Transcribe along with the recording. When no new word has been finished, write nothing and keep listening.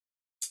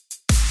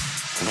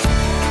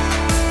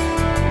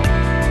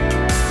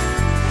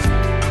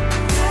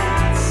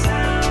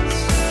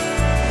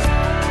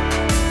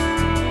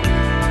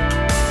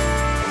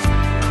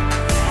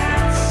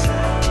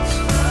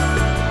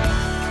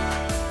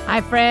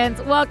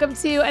friends. Welcome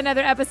to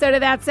another episode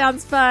of That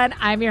Sounds Fun.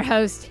 I'm your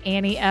host,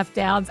 Annie F.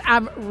 Downs.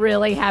 I'm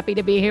really happy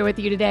to be here with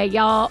you today.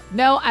 Y'all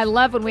know I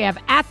love when we have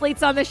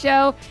athletes on the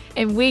show,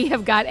 and we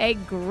have got a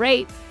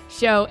great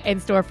show in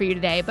store for you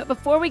today. But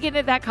before we get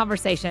into that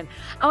conversation,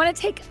 I want to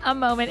take a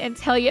moment and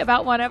tell you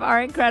about one of our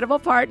incredible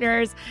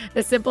partners,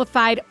 the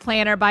Simplified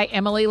Planner by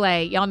Emily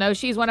Ley. Y'all know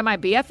she's one of my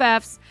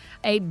BFFs,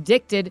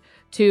 addicted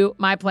to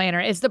my planner.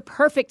 It's the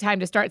perfect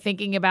time to start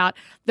thinking about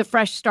the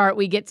fresh start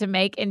we get to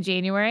make in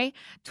January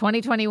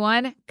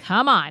 2021.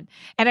 Come on.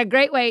 And a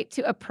great way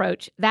to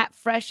approach that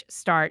fresh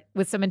start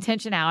with some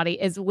intentionality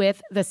is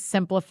with the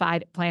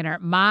Simplified Planner.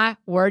 My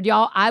word,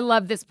 y'all, I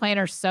love this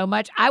planner so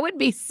much. I would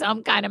be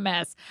some kind of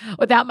mess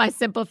without my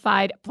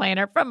Simplified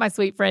Planner from my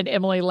sweet friend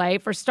Emily Ley.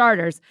 For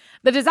starters,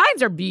 the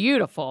designs are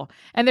beautiful,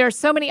 and there are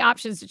so many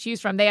options to choose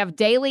from. They have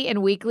daily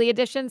and weekly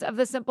editions of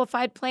the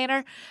Simplified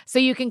Planner, so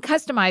you can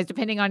customize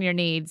depending on your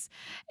needs.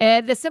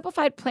 The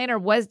Simplified Planner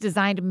was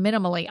designed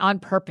minimally on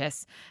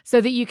purpose so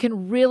that you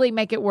can really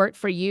make it work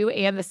for you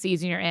and the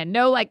season you're in.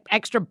 No like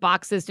extra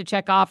boxes to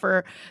check off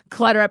or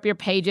clutter up your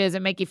pages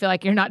and make you feel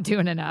like you're not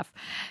doing enough.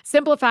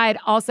 Simplified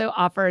also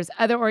offers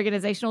other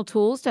organizational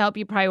tools to help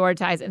you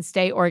prioritize and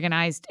stay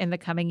organized in the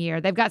coming year.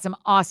 They've got some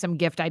awesome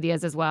gift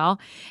ideas as well.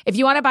 If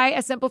you want to buy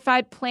a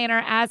Simplified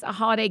Planner as a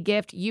holiday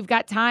gift, you've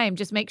got time.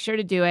 Just make sure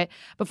to do it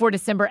before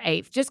December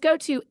 8th. Just go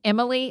to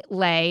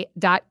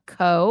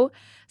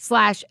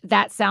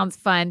emilyley.co/that sounds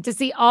fun to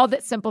see all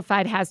that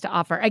Simplified has to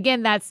offer.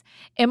 Again, that's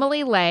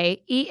Emily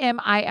Ley,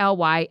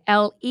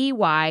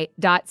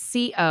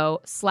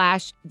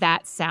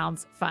 EMILYLEY.co/that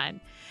sounds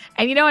fun.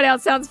 And you know what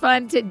else sounds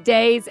fun?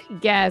 Today's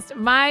guest,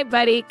 my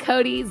buddy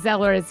Cody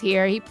Zeller, is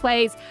here. He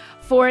plays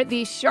for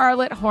the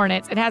Charlotte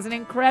Hornets and has an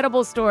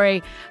incredible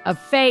story of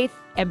faith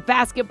and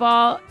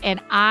basketball, and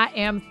I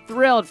am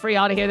thrilled for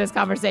y'all to hear this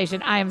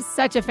conversation. I am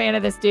such a fan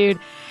of this dude,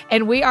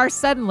 and we are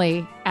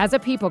suddenly, as a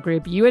people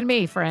group, you and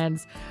me,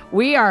 friends,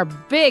 we are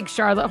big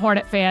Charlotte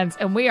Hornet fans,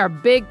 and we are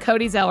big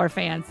Cody Zeller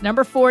fans.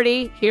 Number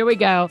 40, here we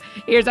go.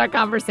 Here's our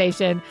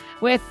conversation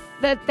with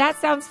the That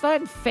Sounds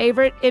Fun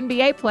favorite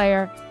NBA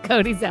player,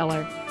 Cody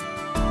Zeller.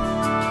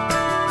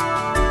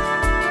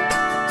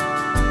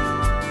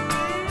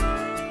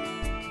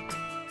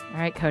 All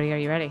right, Cody, are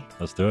you ready?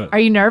 Let's do it. Are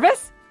you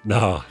nervous?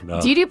 No.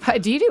 Do you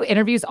do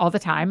interviews all the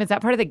time? Is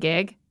that part of the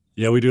gig?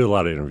 Yeah, we do a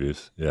lot of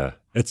interviews. Yeah,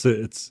 it's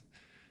a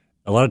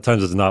lot of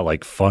times it's not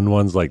like fun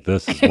ones like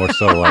this. It's more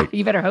so like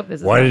you better hope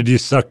this is. Why did you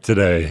suck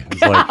today?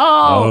 It's like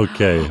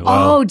okay.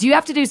 Well, do you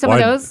have to do some of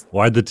those?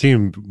 Why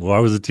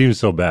was the team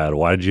so bad?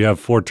 Why did you have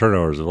 4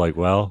 turnovers? They're like,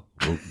 well,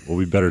 we'll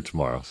be better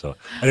tomorrow. So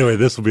anyway,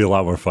 this will be a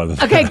lot more fun.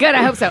 Okay, good.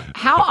 I hope so.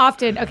 How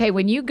often? Okay,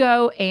 when you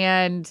go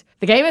and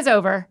the game is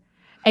over.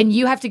 And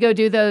you have to go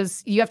do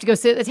those, you have to go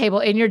sit at the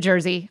table in your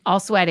jersey, all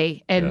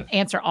sweaty, and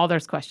answer all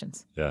those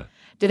questions. Yeah.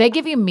 Do they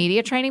give you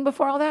media training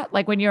before all that?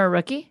 Like when you're a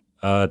rookie?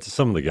 To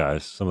some of the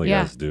guys.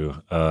 Guys do.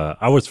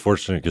 I was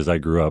fortunate because I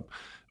grew up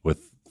with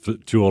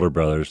 2 older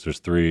brothers. There's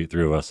three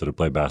of us that have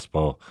played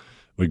basketball.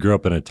 We grew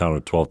up in a town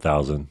of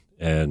 12,000,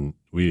 and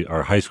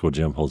our high school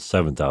gym holds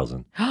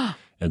 7,000.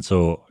 And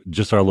so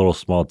just our little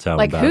small town.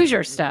 Like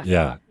Hoosier stuff.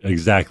 Yeah,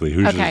 exactly.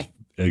 Hoosiers,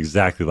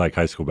 exactly like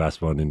high school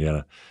basketball in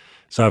Indiana.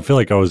 So I feel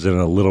like I was in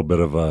a little bit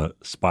of a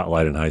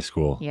spotlight in high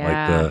school,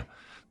 like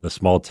the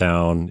small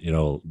town,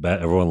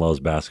 everyone loves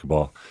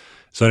basketball.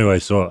 So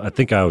anyway, I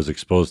think I was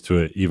exposed to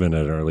it even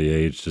at an early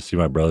age to see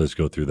my brothers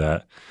go through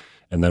that.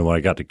 And then when I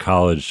got to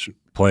college,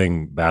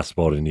 playing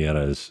basketball in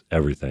Indiana is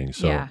everything.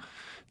 So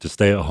to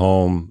stay at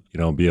home,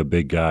 be a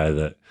big guy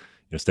that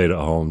stayed at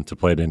home to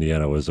play at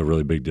Indiana was a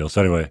really big deal.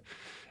 So anyway,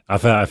 I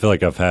feel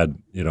like I've had,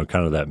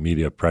 kind of that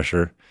media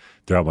pressure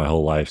throughout my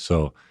whole life.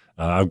 So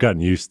I've gotten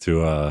used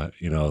to,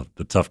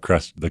 the tough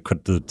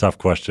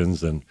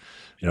questions, and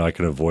I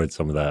can avoid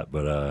some of that.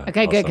 But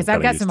okay, good, because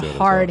I've got some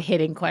hard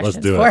hitting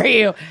questions for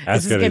you.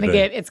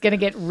 It's gonna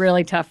get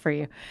really tough for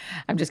you.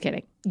 I'm just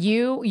kidding.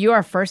 You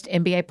are first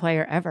NBA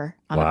player ever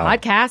on the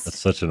podcast. That's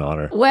such an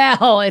honor.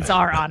 Well, it's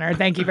our honor.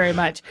 Thank you very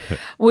much.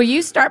 Will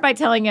you start by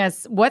telling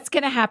us what's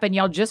going to happen?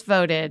 Y'all just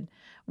voted.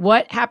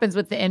 What happens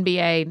with the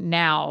NBA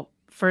now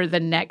for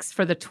the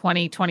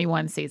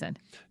 2021 season?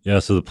 Yeah,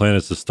 so the plan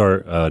is to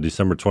start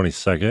December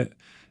 22nd,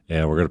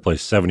 and we're going to play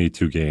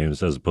 72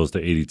 games as opposed to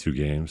 82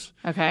 games.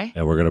 Okay.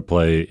 And we're going to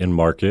play in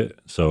market,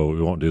 so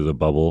we won't do the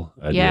bubble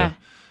idea.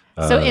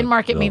 Yeah. So in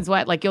market means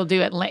what? Like you'll do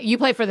it. You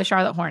play for the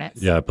Charlotte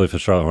Hornets. Yeah, I play for the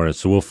Charlotte Hornets.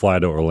 So we'll fly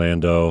to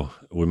Orlando.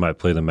 We might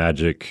play the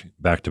Magic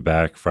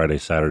back-to-back Friday,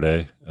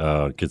 Saturday,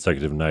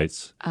 consecutive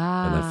nights,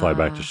 and then fly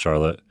back to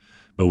Charlotte.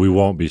 But we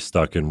won't be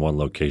stuck in one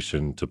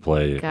location to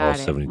play all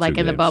 72 games. Like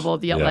in the bubble,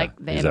 like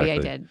the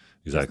NBA did.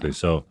 Exactly.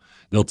 So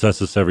they'll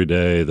test us every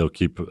day. I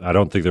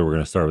don't think that we're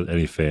going to start with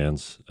any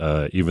fans,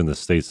 even the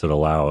states that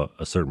allow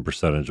a certain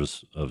percentage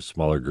of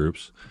smaller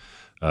groups.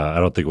 I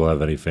don't think we'll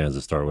have any fans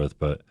to start with,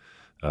 but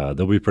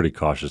they'll be pretty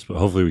cautious. But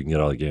hopefully we can get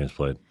all the games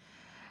played.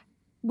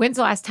 When's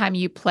the last time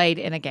you played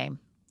in a game?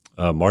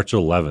 March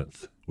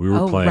 11th. We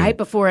were playing right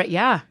before it.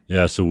 Yeah.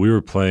 Yeah. So we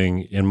were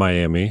playing in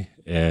Miami,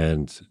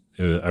 and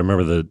I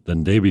remember the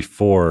day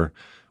before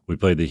We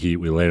played the Heat.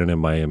 We landed in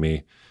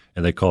Miami,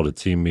 and they called a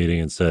team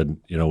meeting and said,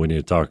 we need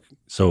to talk.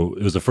 So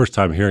it was the first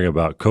time hearing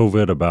about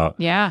COVID, about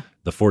the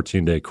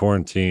 14-day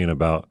quarantine,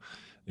 about,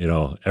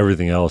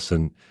 everything else.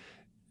 And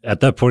at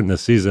that point in the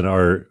season,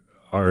 our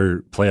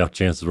playoff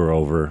chances were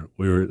over.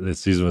 The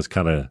season was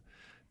kind of,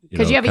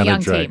 because you have a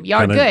young team.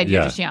 Y'all are good.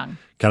 You're just young.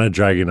 Kind of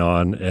dragging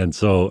on. And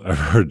so I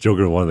heard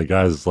joking with one of the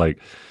guys, like,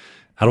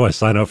 how do I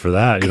sign up for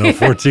that?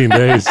 14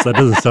 days, that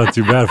doesn't sound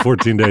too bad,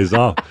 14 days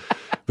off.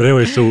 But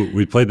anyway, so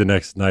we played the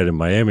next night in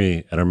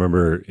Miami, and I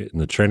remember in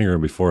the training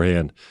room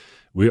beforehand,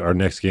 our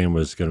next game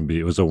was going to be,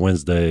 it was a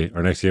Wednesday,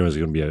 our next game was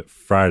going to be a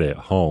Friday at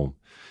home.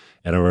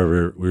 And I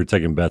remember we were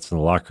taking bets in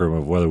the locker room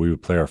of whether we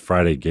would play our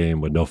Friday game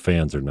with no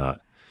fans or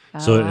not.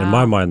 So in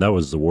my mind, that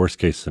was the worst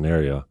case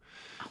scenario.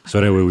 So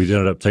anyway, we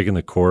ended up taking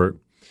the court,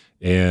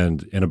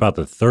 and in about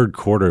the third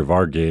quarter of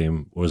our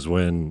game was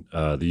when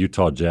the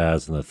Utah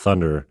Jazz and the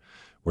Thunder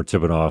were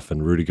tipping off,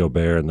 and Rudy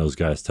Gobert and those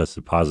guys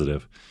tested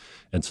positive.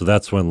 And so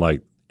that's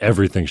when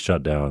everything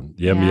shut down.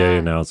 The NBA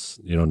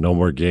announced, no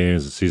more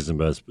games. The season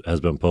has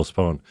been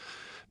postponed.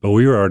 But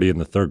we were already in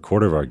the third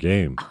quarter of our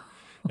game.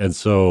 And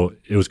so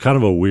it was kind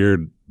of a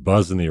weird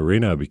buzz in the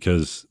arena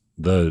because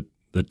the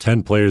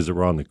 10 players that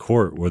were on the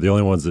court were the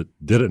only ones that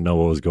didn't know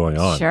what was going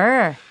on.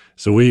 Sure.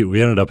 So we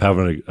ended up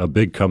having a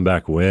big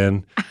comeback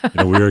win.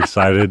 We were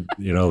excited,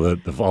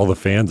 that all the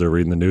fans are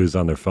reading the news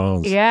on their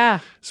phones.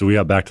 Yeah. So we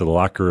got back to the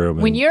locker room.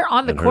 When you're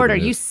on the court, are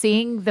you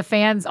seeing the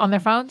fans on their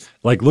phones?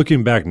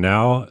 Looking back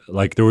now,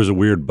 there was a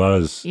weird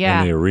buzz in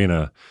the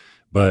arena,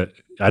 but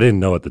I didn't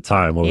know at the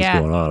time what was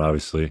going on,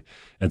 obviously.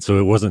 And so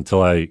it wasn't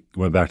until I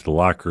went back to the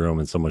locker room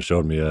and someone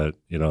showed me a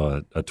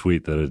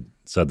tweet that had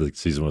said the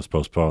season was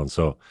postponed.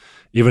 So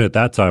even at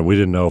that time, we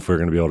didn't know if we were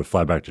going to be able to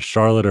fly back to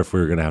Charlotte or if we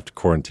were going to have to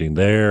quarantine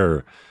there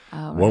or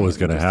what was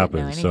going to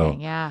happen. So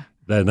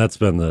that's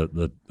been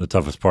the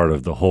toughest part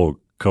of the whole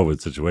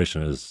COVID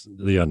situation is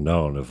the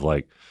unknown of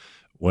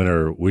when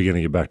are we going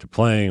to get back to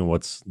playing?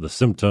 What's the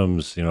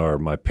symptoms? Are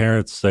my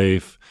parents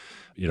safe?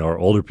 Are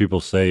older people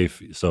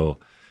safe? So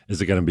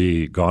is it going to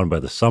be gone by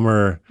the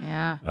summer?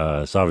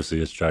 Yeah. So obviously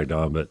it's dragged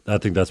on, but I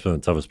think that's been the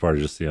toughest part,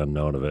 just the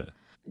unknown of it.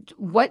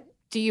 What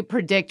do you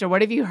predict, or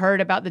what have you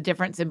heard about the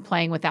difference in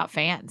playing without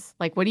fans?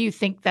 What do you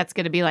think that's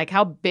going to be like?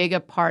 How big a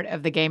part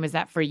of the game is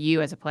that for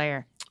you as a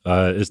player?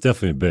 It's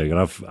definitely big, and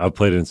I've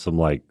played in some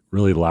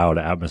really loud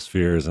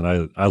atmospheres, and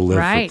I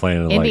live for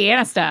playing in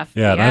Indiana stuff.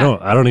 Yeah, and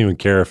I don't even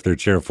care if they're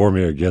cheering for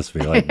me or against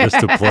me. Just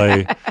to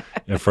play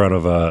in front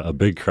of a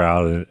big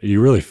crowd, and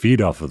you really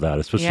feed off of that,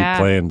 especially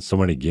playing so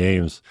many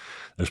games.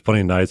 There's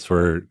plenty of nights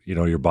where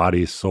your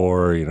body's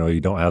sore,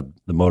 you don't have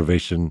the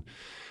motivation.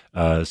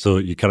 So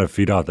you kind of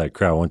feed off that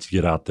crowd. Once you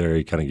get out there,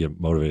 you kind of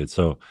get motivated.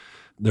 So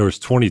there was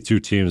 22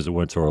 teams that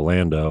went to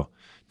Orlando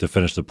to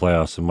finish the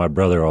playoffs, and my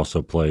brother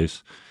also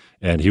plays,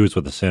 and he was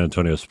with the San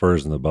Antonio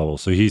Spurs in the bubble.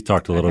 So he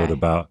talked a little bit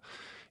about,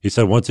 he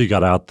said once he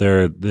got out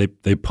there, they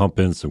pump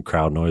in some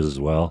crowd noise as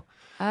well.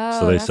 Oh,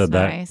 so they said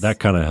nice. that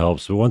kind of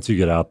helps. But once you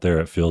get out there,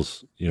 it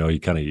feels, you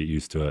kind of get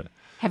used to it.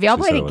 Have y'all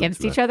played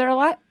against each other a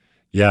lot?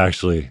 Yeah,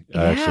 actually,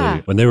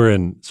 when they were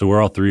so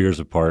we're all 3 years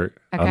apart.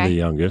 Okay. I'm the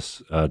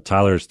youngest.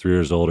 Tyler's 3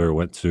 years older,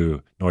 went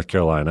to North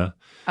Carolina.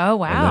 Oh,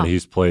 wow. And then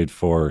he's played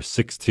for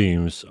 6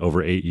 teams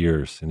over 8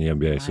 years in the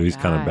NBA. So he's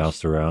kind of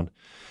bounced around.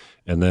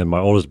 And then my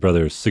oldest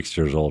brother is 6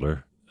 years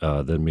older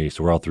than me.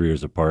 So we're all 3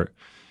 years apart.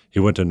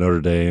 He went to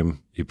Notre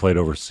Dame. He played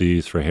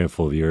overseas for a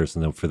handful of years,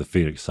 and then for the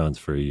Phoenix Suns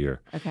for a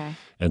year. Okay.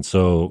 And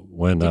so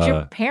when did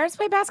your parents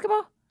play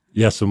basketball?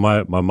 Yeah, so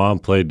my mom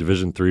played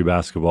Division III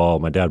basketball.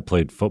 My dad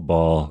played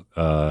football.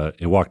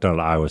 He walked down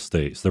to Iowa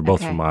State. So they're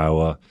both from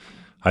Iowa,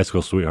 high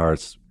school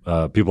sweethearts.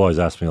 People always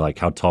ask me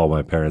how tall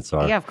my parents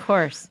are. Yeah, of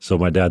course. So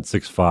my dad's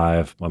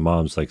 6'5", my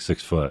mom's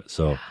 6 foot.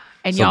 So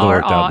and y'all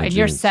are all, and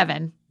you're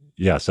 7.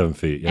 Yeah, 7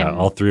 feet. Yeah, and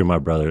all three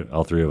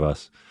of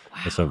us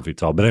are 7 feet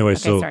tall. But anyway,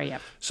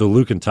 so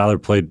Luke and Tyler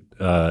played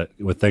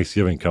with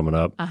Thanksgiving coming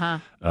up.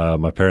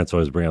 My parents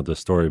always bring up this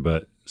story,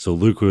 but so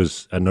Luke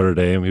was at Notre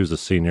Dame. He was a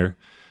senior.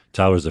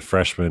 Tyler was a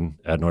freshman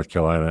at North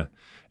Carolina,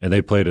 and they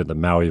played at the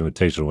Maui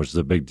Invitational, which is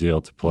a big deal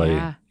to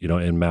play,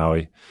 in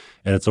Maui.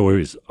 And it's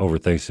always over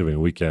Thanksgiving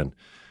weekend.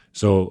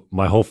 So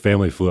my whole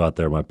family flew out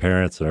there, my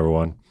parents and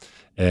everyone.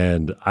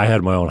 And I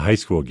had my own high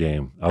school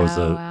game. I was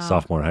a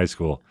sophomore in high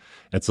school.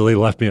 And so they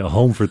left me at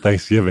home for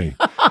Thanksgiving.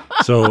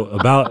 So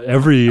about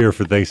every year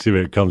for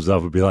Thanksgiving, it comes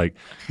up and be like,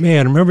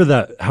 man, remember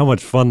that, how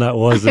much fun that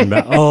was?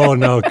 Oh,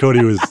 no,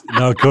 Cody was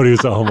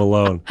at home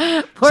alone.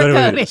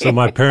 So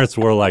my parents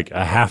wore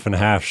a half and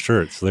half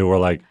shirt. So they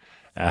wore a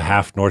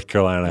half North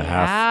Carolina,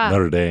 half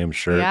Notre Dame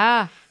shirt.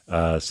 Yeah.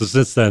 So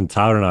since then,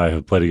 Tyler and I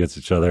have played against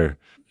each other.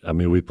 I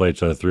mean, we play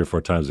each other 3 or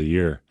 4 times a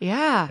year.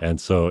 Yeah.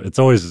 And so it's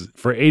always,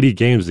 for 80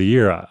 games a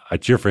year, I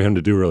cheer for him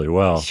to do really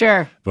well.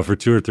 Sure. But for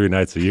 2 or 3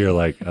 nights a year,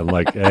 I'm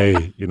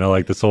hey,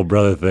 this whole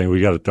brother thing,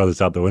 we got to throw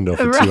this out the window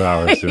for 2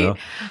 hours, So.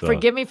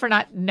 Forgive me for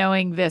not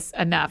knowing this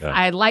enough. Yeah.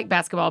 I like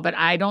basketball, but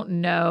I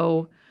don't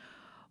know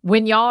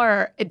when y'all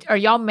are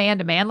y'all man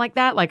to man like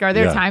that? Are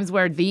there times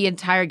where the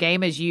entire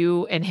game is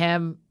you and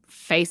him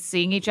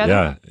facing each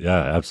other? Yeah,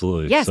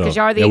 absolutely. Yes, because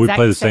you are the we exact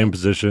play the same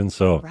position.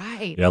 So,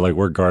 right. Yeah, like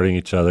we're guarding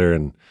each other.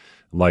 And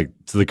like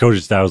to the coaching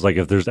staff, I was like,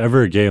 if there's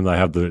ever a game that I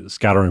have the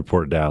scouting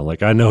report down,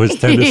 like I know his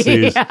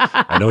tendencies.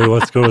 I know he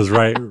wants to go to his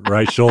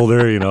right shoulder,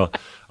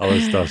 all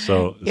this stuff.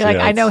 So you're like,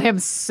 I know him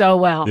so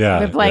well. Yeah,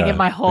 I've been playing it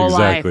my whole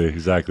life.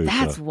 Exactly.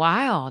 That's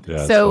wild.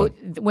 Yeah, so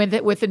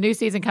with the new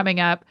season coming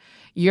up,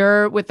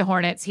 you're with the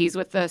Hornets, he's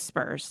with the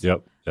Spurs.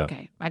 Yep.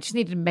 Okay. I just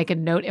need to make a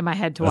note in my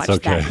head to watch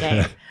that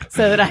game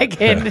so that I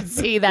can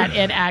see that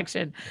in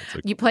action.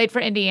 You played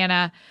for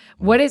Indiana.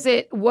 What is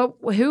it?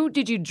 Who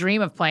did you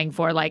dream of playing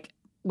for? Like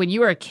when you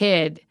were a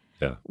kid,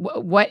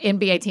 what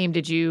NBA team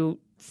did you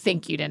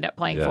think you'd end up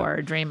playing for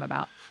or dream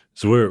about?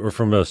 So we're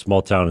from a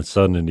small town in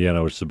southern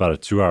Indiana, which is about a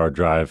 2-hour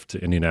drive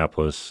to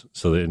Indianapolis.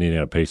 So the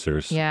Indiana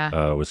Pacers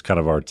was kind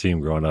of our team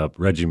growing up.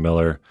 Reggie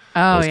Miller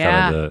was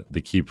kind of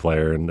the key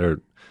player,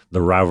 and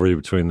the rivalry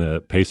between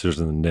the Pacers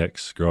and the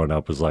Knicks growing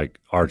up was like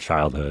our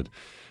childhood.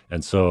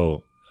 And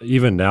so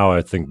even now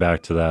I think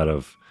back to that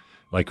of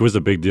like it was a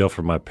big deal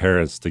for my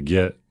parents to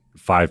get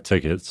 5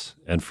 tickets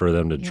and for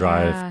them to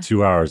drive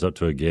 2 hours up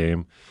to a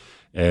game.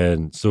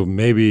 And so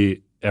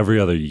maybe every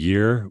other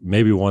year,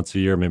 maybe once a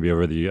year, maybe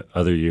every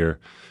other year,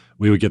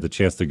 we would get the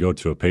chance to go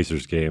to a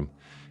Pacers game.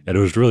 And it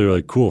was really,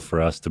 really cool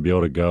for us to be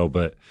able to go,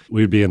 but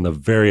we'd be in the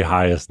very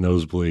highest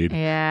nosebleed.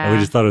 Yeah. And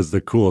we just thought it was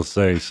the coolest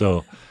thing.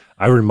 So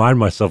I remind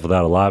myself of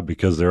that a lot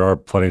because there are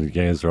plenty of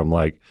games where I'm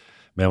like,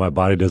 man, my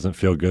body doesn't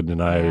feel good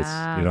tonight.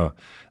 Yeah. It's,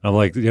 I'm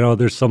like,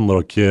 there's some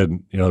little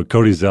kid,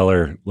 Cody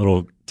Zeller,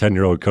 little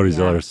 10-year-old Cody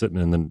Zeller sitting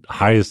in the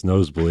highest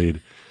nosebleed.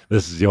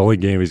 This is the only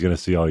game he's going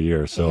to see all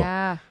year. So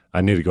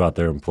I need to go out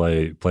there and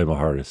play my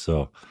hardest.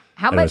 So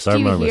how much do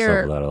you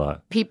hear that a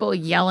lot. People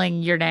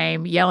yelling your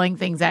name, yelling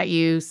things at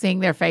you, seeing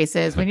their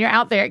faces when you're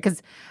out there?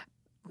 Because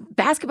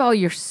basketball,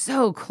 you're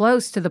so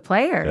close to the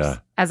players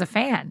as a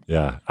fan.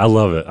 Yeah, I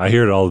love it. I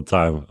hear it all the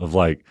time of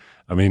like,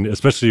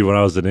 especially when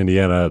I was in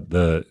Indiana,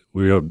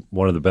 we were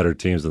one of the better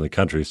teams in the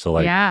country. So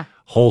like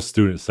whole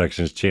student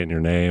sections chanting your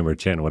name or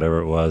chanting whatever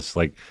it was.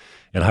 Like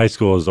in high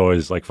school, it was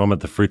always like if I'm at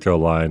the free throw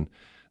line,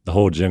 the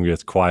whole gym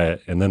gets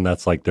quiet. And then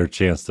that's like their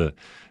chance to,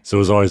 so it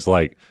was always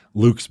like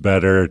Luke's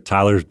better,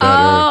 Tyler's better.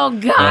 Oh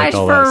gosh,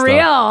 for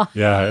real.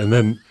 Yeah. And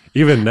then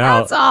even now,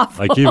 that's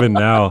awful. Like even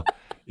now,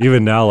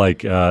 like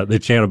they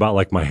chant about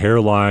like my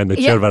hairline. They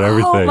chant about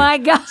everything. Oh my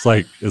god!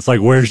 It's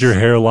like where's your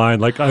hairline?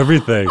 Like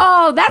everything.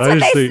 Oh, that's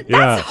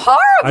that's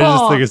horrible. I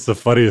just think it's the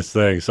funniest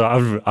thing.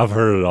 So I've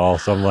heard it all.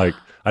 So I'm like,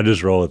 I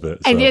just roll with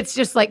it. So. And it's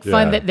just like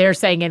fun that they're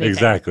saying anything.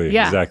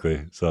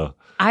 Exactly. So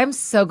I'm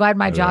so glad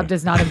my job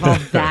does not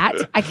involve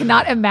that. I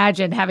cannot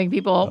imagine having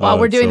people while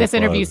we're doing this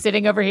interview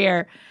sitting over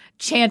here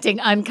chanting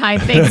unkind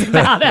things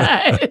about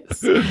us.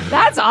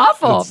 That's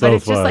awful, but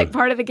it's just like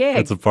part of the gig.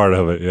 It's a part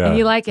of it, yeah. And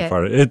you like it.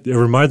 It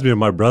reminds me of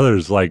my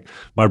brothers. Like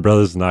my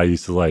brothers and I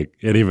used to like,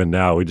 and even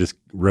now we just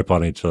rip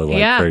on each other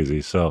like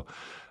crazy. So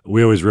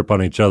we always rip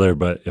on each other,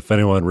 but if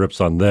anyone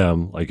rips on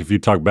them, like if you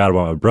talk bad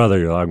about my brother,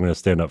 you're like, I'm going to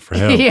stand up for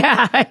him.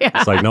 Yeah.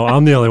 It's like, no,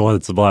 I'm the only one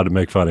that's allowed to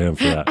make fun of him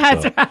for that.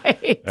 That's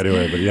right.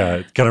 Anyway, but yeah,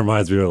 it kind of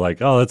reminds me of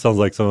like, oh, that sounds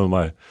like some of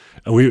my,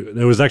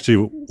 it was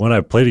actually when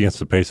I played against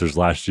the Pacers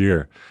last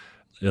year,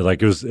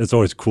 like it's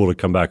always cool to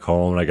come back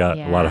home, and I got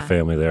a lot of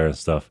family there and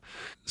stuff.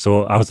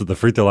 So I was at the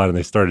free throw line, and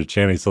they started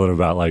chanting something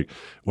about like,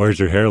 "Where's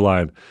your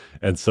hairline?"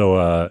 And so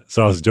I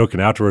was joking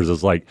afterwards. I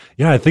was like,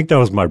 "Yeah, I think that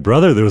was my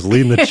brother that was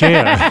leading the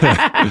chant."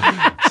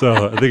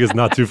 So I think it's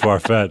not too far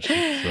fetched.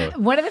 So.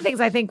 One of the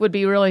things I think would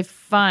be really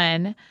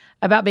fun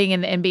about being in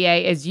the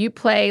NBA is you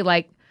play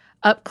like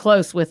up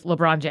close with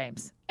LeBron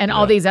James and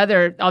all these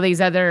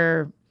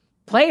other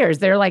players.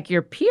 They're like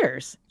your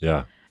peers.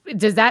 Yeah.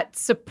 Does that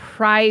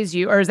surprise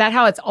you, or is that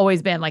how it's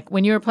always been? Like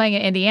when you were playing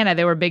in Indiana,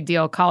 they were big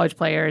deal college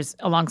players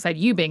alongside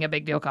you being a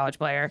big deal college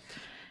player.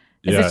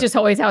 Is this just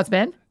always how it's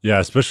been? Yeah,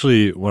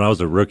 especially when I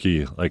was a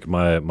rookie, like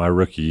my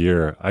rookie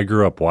year, I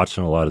grew up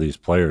watching a lot of these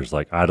players,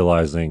 like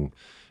idolizing,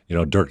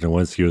 Dirk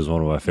Nowitzki was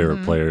one of my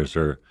favorite players,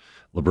 or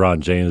LeBron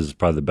James is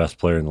probably the best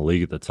player in the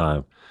league at the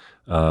time.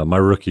 My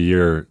rookie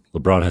year,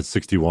 LeBron had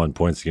 61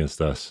 points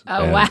against us.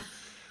 Oh, wow.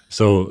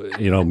 So,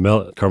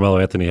 Carmelo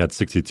Anthony had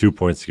 62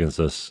 points against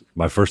us.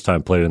 My first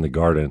time played in the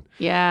Garden.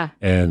 Yeah.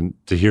 And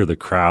to hear the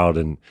crowd.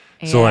 And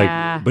so,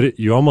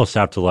 you almost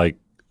have to,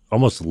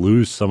 almost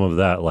lose some of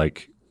that,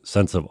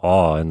 sense of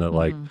awe and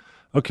that,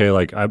 okay,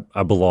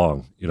 I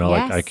belong.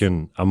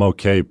 I'm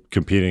okay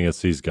competing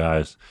against these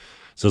guys.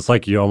 So it's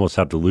like you almost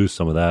have to lose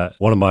some of that.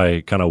 One of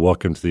my kind of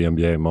welcome to the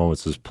NBA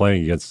moments is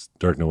playing against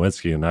Dirk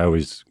Nowitzki. And I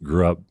always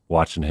grew up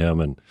watching him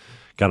and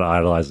kind of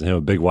idolizing him,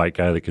 a big white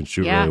guy that can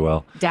shoot really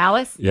well.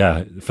 Dallas?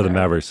 Yeah, for the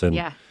Mavericks.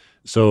 And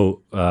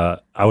so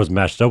I was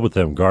matched up with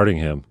him, guarding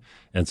him.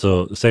 And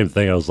so the same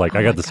thing, I was like,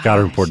 I got the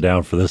scouting report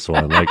down for this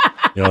one.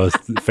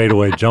 It's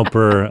fadeaway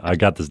jumper, I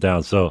got this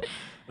down. So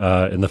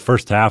in the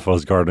first half, I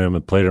was guarding him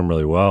and played him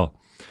really well.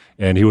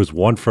 And he was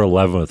 1 for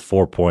 11 with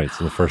 4 points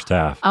in the first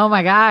half. Oh,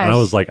 my gosh. And I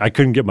was like, I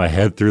couldn't get my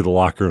head through the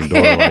locker room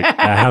door.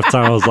 At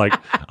halftime, I was like,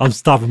 I'm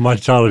stopping my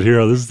childhood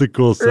hero. This is the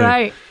coolest thing.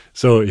 Right.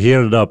 So he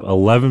ended up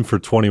 11 for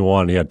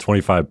 21. He had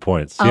 25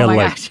 points. He had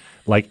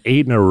like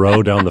 8 in a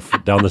row down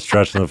the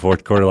stretch in the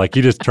fourth quarter. Like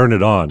he just turned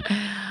it on.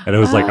 And it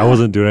was like I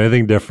wasn't doing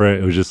anything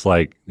different. It was just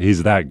like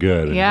he's that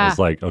good. And yeah. It's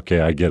like,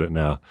 okay, I get it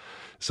now.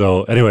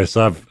 So anyway,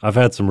 so I've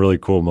had some really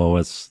cool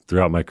moments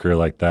throughout my career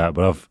like that,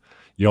 but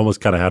you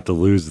almost kind of have to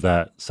lose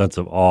that sense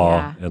of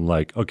awe and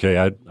like,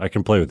 okay, I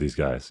can play with these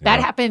guys. That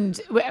happened.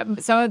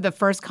 Some of the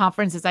first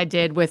conferences I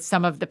did with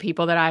some of the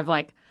people that I've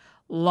like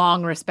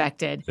long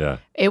respected. Yeah.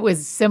 It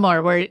was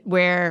similar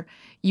where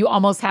you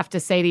almost have to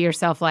say to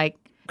yourself, like,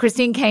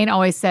 Christine Caine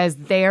always says,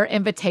 their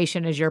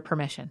invitation is your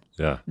permission.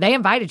 Yeah. They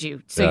invited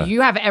you. So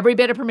you have every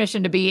bit of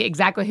permission to be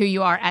exactly who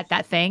you are at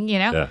that thing,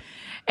 Yeah.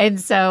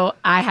 And so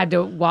I had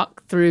to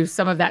walk through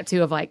some of that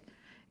too of like,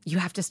 you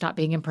have to stop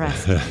being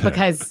impressed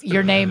because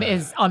your name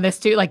is on this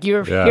too. Like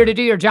you're here to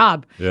do your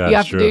job. Yeah, you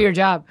have to do your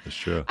job. That's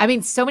true. I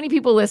mean, so many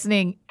people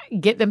listening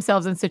get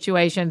themselves in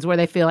situations where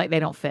they feel like they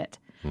don't fit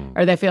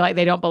or they feel like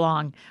they don't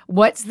belong.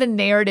 What's the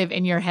narrative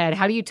in your head?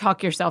 How do you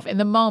talk yourself in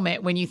the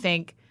moment when you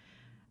think,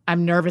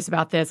 I'm nervous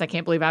about this. I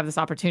can't believe I have this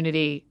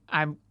opportunity.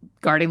 I'm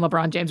guarding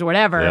LeBron James or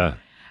whatever. Yeah.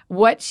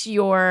 What's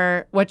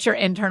your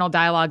internal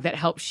dialogue that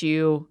helps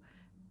you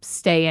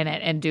stay in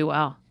it and do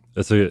well?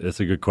 It's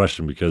a good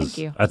question because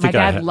I think my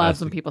dad loves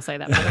when people say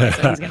that. By the way,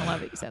 so he's going to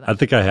love it you say that. I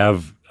think I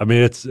have. I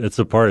mean, it's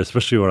a part,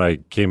 especially when I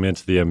came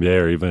into the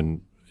NBA or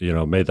even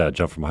made that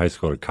jump from high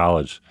school to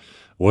college.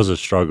 It was a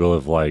struggle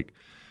of like,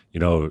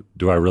 do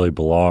I really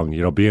belong?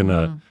 Being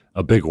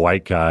a big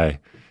white guy,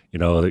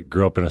 that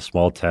grew up in a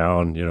small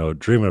town,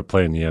 dreaming of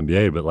playing in the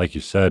NBA. But like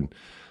you said,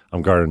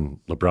 I'm guarding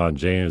LeBron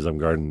James, I'm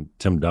guarding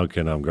Tim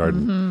Duncan, I'm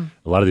guarding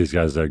a lot of these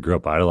guys that I grew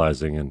up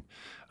idolizing. And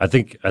I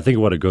think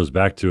what it goes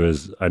back to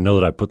is I know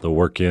that I put the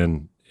work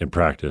in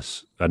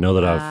practice. I know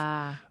that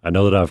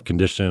I've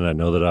conditioned. I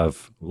know that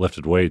I've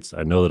lifted weights.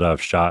 I know that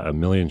I've shot a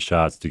million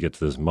shots to get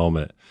to this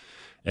moment.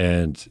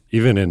 And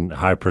even in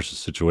high pressure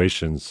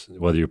situations,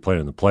 whether you're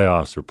playing in the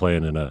playoffs or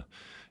playing in a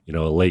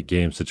late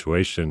game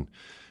situation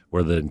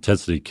where the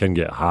intensity can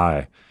get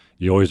high,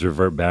 you always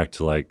revert back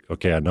to like,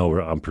 okay, I know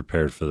I'm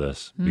prepared for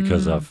this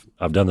because I've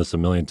done this a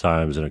million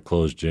times in a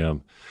closed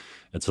gym.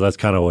 And so that's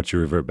kind of what you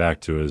revert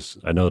back to is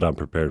I know that I'm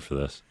prepared for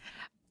this.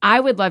 I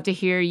would love to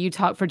hear you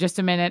talk for just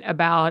a minute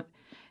about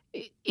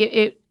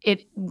it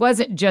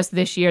wasn't just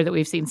this year that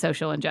we've seen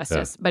social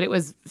injustice, but it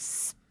was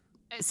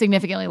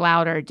significantly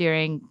louder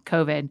during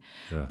COVID.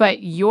 Yeah.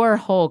 But your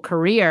whole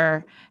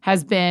career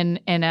has been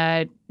in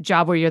a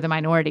job where you're the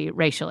minority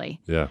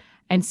racially. Yeah.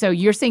 And so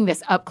you're seeing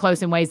this up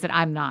close in ways that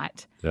I'm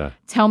not. Yeah.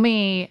 Tell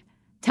me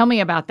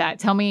about that.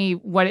 Tell me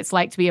what it's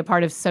like to be a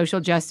part of social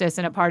justice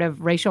and a part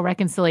of racial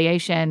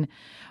reconciliation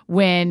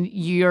when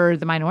you're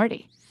the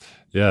minority.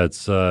 Yeah,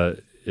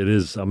 it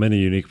is. I'm in a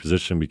unique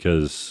position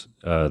because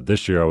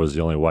this year I was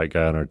the only white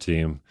guy on our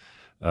team.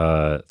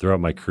 Throughout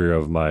my career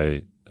of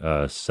my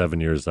 7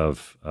 years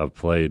I've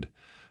played,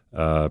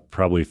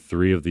 probably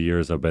 3 of the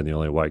years I've been the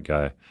only white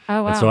guy.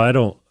 Oh, wow. And so I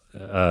don't.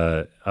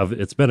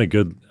 It's been a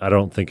good. I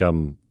don't think I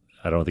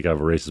have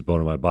a racist bone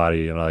in my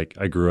body.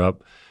 I grew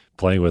up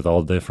playing with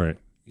all different.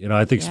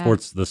 I think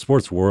the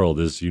sports world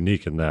is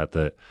unique in that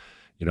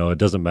it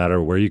doesn't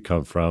matter where you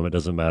come from. It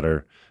doesn't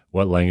matter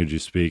what language you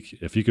speak.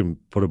 If you can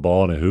put a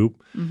ball in a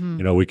hoop,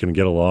 we can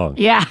get along.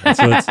 Yeah. And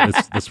so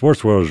it's the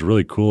sports world is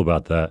really cool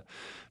about that.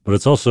 But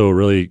it's also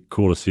really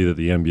cool to see that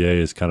the NBA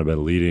has kind of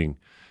been leading,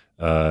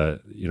 kind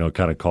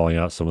of calling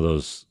out some of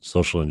those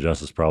social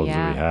injustice problems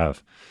that we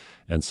have.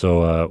 And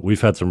so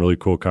we've had some really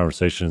cool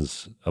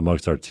conversations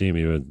amongst our team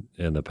even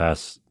in the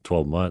past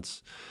 12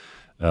 months.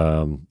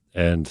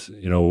 And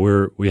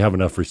we have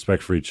enough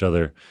respect for each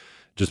other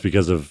just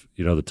because of,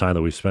 the time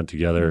that we spent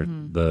together,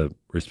 the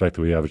respect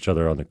that we have each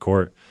other on the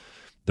court,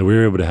 that we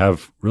were able to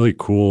have really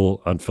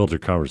cool,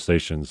 unfiltered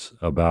conversations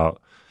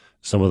about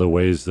some of the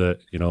ways that,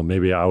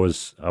 maybe I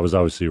was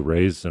obviously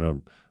raised in a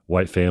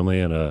white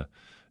family in a,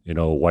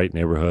 white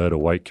neighborhood, a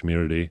white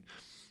community.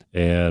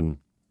 And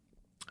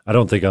I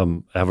don't think I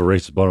have a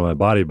racist bone in my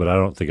body, but I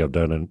don't think I've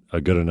done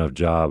a good enough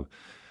job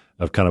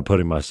of kind of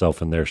putting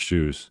myself in their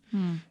shoes.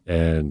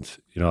 And,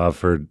 I've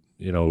heard,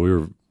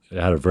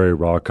 had a very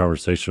raw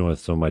conversation with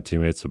some of my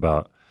teammates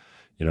about,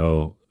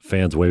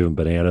 fans waving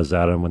bananas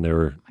at them when they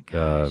were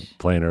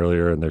playing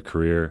earlier in their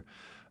career.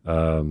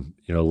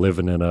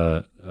 Living in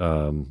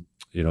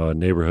a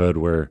neighborhood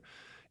where,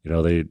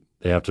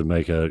 they have to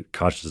make a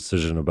conscious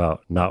decision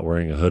about not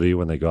wearing a hoodie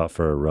when they go out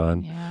for a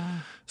run. Yeah.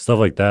 Stuff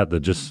like that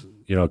just,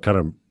 kind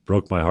of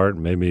broke my heart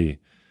and made me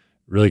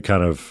really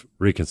kind of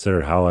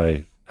reconsider how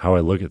I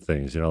look at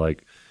things.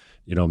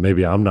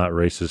 Maybe I'm not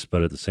racist,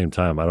 but at the same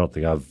time, I don't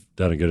think I've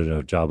done a good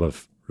enough job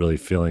of really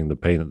feeling the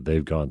pain that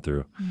they've gone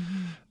through.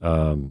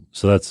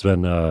 So that's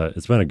been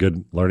it's been a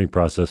good learning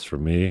process for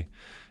me,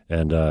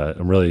 and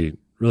I'm really,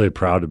 really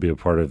proud to be a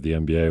part of the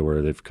NBA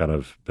where they've kind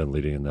of been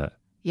leading in that.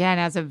 Yeah, and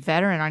as a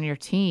veteran on your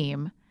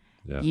team,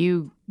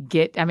 you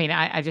get. I mean,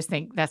 I just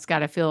think that's got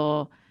to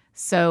feel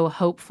so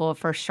hopeful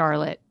for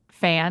Charlotte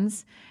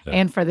fans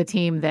and for the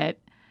team that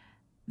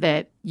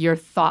you're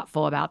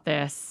thoughtful about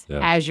this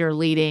as you're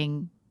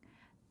leading,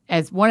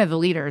 as one of the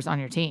leaders on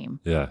your team.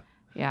 Yeah.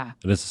 Yeah.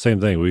 And it's the same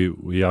thing.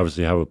 We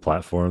obviously have a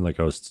platform, like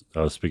I was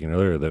speaking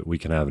earlier, that we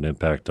can have an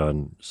impact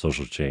on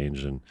social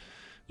change, and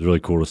it's really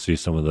cool to see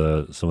some of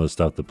the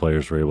stuff the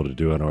players were able to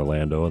do in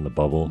Orlando in the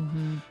bubble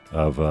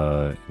of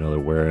they're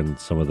wearing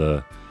some of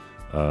the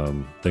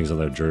things on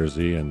their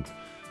jersey, and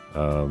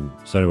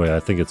so anyway,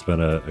 I think it's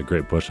been a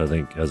great push. I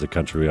think as a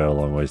country we got a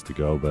long ways to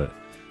go, but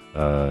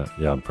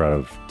I'm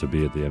proud to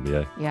be at the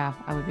NBA. Yeah,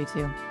 I would be too.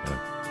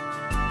 Yeah.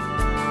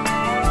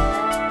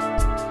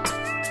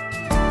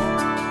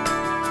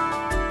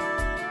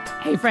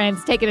 Hey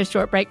friends, taking a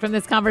short break from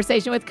this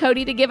conversation with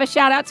Cody to give a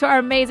shout out to our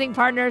amazing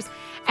partners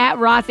at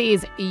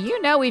Rothy's.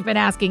 You know we've been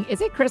asking,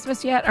 is it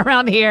Christmas yet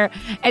around here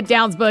at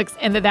Downs Books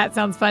and the That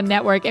Sounds Fun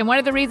Network? And one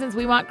of the reasons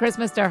we want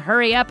Christmas to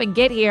hurry up and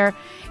get here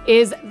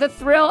is the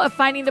thrill of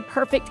finding the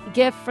perfect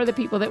gift for the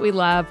people that we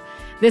love.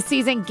 This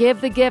season,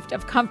 give the gift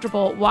of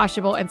comfortable,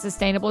 washable, and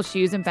sustainable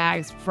shoes and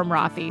bags from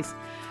Rothy's.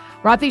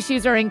 Rothy's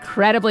shoes are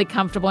incredibly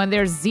comfortable and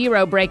there's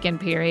zero break-in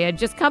period,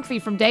 just comfy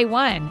from day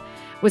one.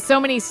 With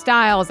so many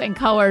styles and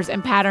colors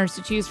and patterns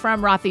to choose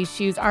from, Rothy's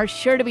shoes are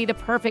sure to be the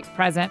perfect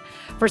present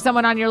for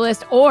someone on your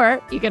list,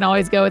 or you can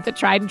always go with the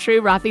tried and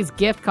true Rothy's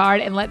gift card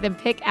and let them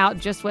pick out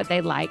just what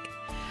they like.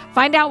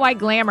 Find out why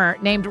Glamour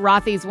named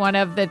Rothy's one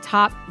of the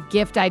top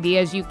gift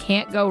ideas you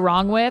can't go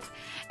wrong with,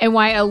 and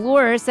why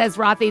Allure says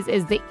Rothy's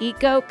is the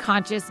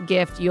eco-conscious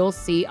gift you'll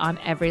see on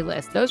every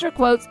list. Those are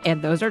quotes,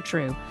 and those are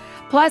true.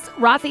 Plus,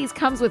 Rothy's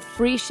comes with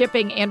free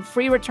shipping and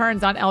free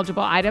returns on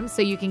eligible items,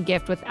 so you can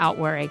gift without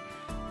worry.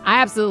 I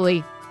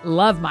absolutely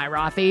love my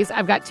Rothy's.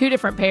 I've got 2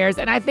 different pairs,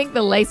 and I think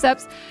the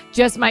lace-ups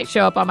just might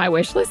show up on my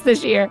wish list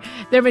this year.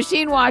 They're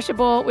machine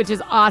washable, which is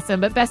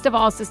awesome, but best of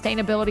all,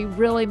 sustainability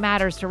really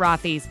matters to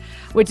Rothy's,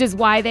 which is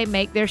why they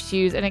make their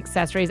shoes and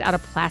accessories out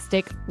of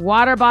plastic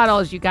water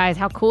bottles. You guys,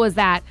 how cool is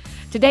that?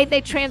 To date,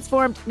 they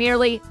transformed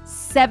nearly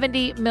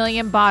 70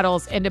 million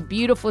bottles into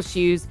beautiful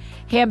shoes,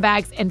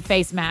 handbags, and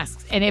face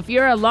masks. And if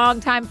you're a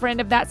longtime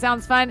friend of That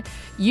Sounds Fun,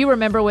 you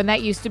remember when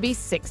that used to be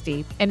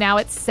 60, and now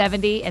it's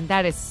 70, and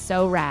that is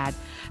so rad.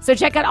 So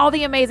check out all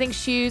the amazing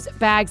shoes,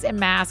 bags, and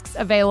masks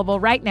available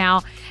right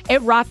now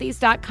at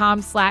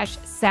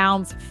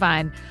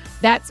rothys.com/soundsfun.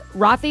 That's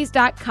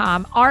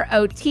rothys.com,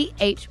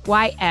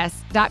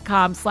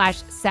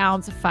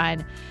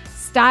 rothys.com/soundsfun.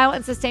 Style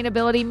and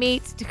sustainability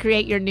meets to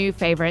create your new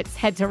favorites.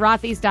 Head to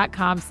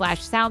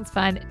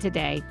rothys.com/soundsfun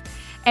today.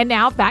 And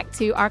now back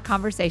to our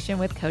conversation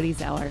with Cody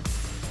Zeller.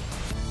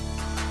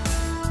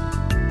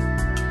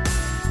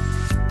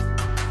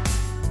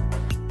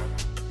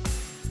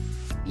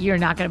 You're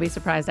not going to be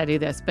surprised I do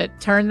this, but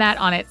turn that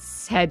on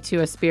its head to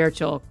a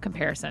spiritual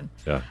comparison.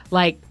 Yeah.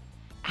 Like,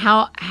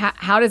 how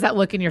does that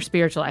look in your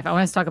spiritual life? I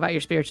want to talk about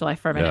your spiritual life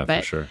for a minute, but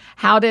for sure.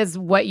 How does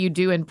what you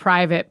do in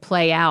private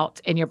play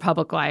out in your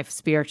public life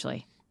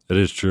spiritually? It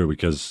is true,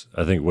 because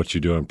I think what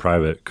you do in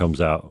private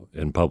comes out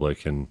in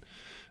public. And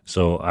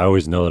so I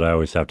always know that I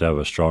always have to have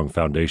a strong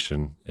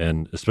foundation,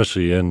 and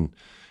especially in,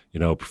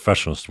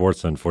 professional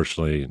sports,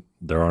 unfortunately,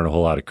 there aren't a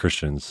whole lot of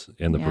Christians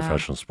in the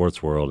professional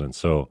sports world. And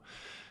so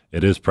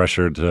it is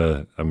pressure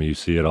to, you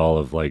see it all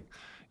of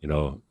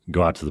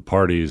go out to the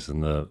parties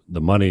and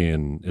the money,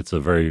 and it's a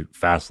very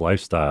fast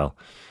lifestyle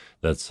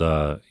that's,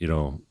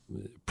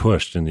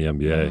 pushed in the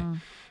NBA.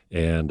 Mm.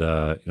 And,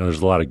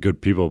 there's a lot of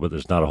good people, but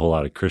there's not a whole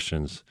lot of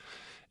Christians.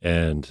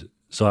 And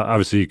so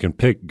obviously you can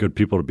pick good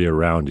people to be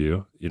around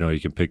you, you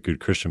can pick good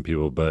Christian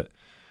people, but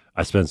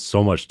I spend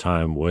so much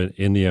time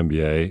in the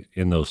NBA,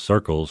 in those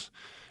circles,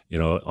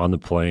 on the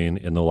plane,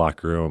 in the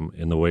locker room,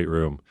 in the weight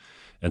room.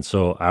 And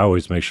so I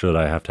always make sure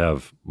that I have to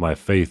have, my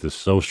faith is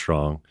so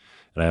strong,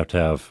 and I have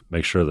to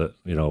make sure that,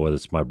 whether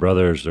it's my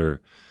brothers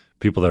or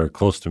people that are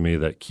close to me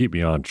that keep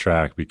me on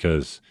track,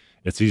 because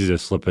it's easy to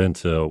slip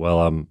into,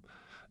 well, I'm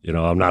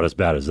not as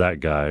bad as that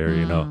guy,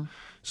 or,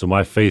 so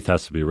my faith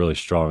has to be really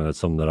strong. And that's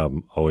something that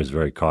I'm always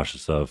very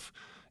cautious of,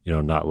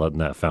 not letting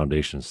that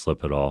foundation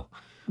slip at all.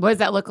 What does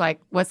that look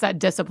like? What's that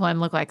discipline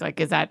look like?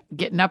 Like, is that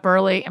getting up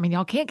early?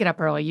 Y'all can't get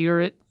up early.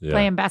 You're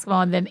playing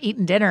basketball and then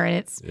eating dinner, and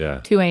it's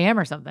 2 a.m.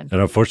 or something.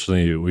 And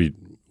unfortunately,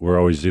 we're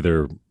always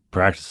either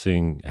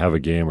practicing, have a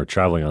game, or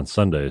traveling on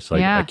Sundays. So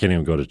I can't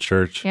even go to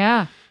church.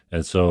 Yeah.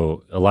 And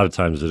so a lot of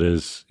times it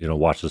is,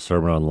 watch the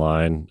sermon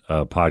online,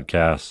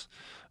 podcasts,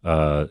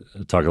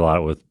 talk a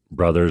lot with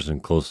brothers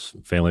and close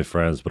family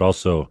friends, but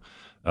also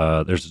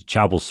there's a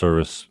chapel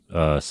service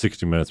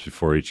 60 minutes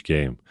before each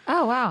game.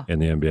 Oh, wow. In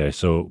the NBA.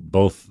 So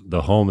both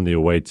the home and the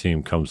away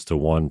team comes to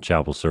one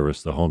chapel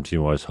service. The home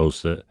team always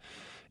hosts it.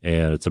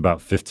 And it's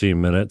about 15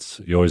 minutes.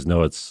 You always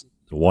know it's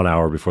 1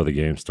 hour before the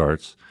game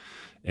starts.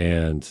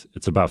 And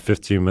it's about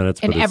 15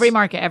 minutes. In every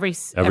market, every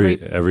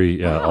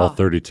wow. All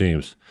 30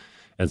 teams.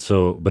 And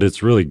so, but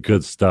it's really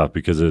good stuff,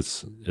 because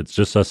it's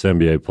just us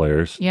NBA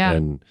players. Yeah.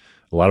 And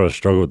a lot of us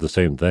struggle with the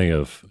same thing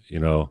of,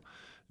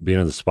 being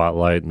in the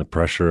spotlight and the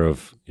pressure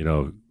of,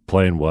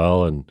 playing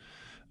well and,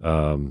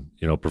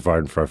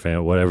 providing for our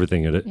family,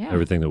 everything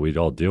that we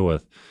all deal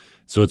with.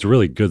 So it's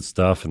really good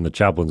stuff. And the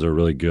chaplains are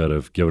really good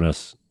of giving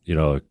us,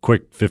 a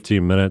quick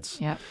 15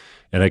 minutes. Yep.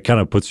 And it kind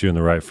of puts you in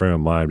the right frame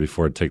of mind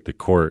before I take the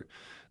court,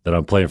 that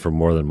I'm playing for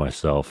more than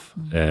myself.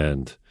 Mm-hmm.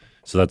 And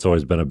so that's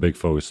always been a big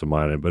focus of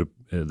mine. But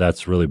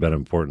that's really been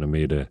important to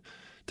me to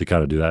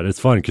kind of do that. It's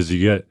fun because you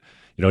get,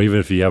 even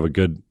if you have a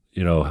good,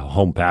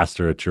 home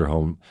pastor at your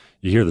home,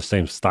 you hear the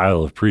same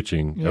style of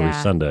preaching every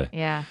Sunday.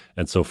 Yeah.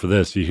 And so for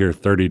this, you hear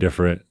 30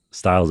 different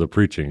styles of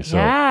preaching. So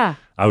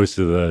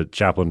obviously the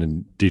chaplain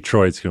in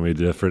Detroit is going to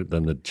be different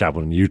than the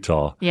chaplain in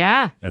Utah.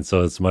 Yeah. And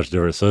so it's much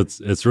different. So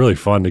it's really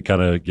fun to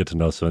kind of get to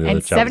know some of the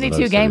other chaplains. And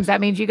 72 games,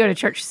 that means you go to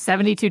church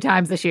 72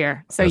 times this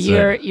year. So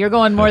you're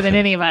going more than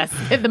any of us.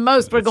 At the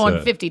most, we're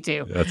going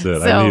 52. That's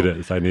it.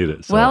 So, I need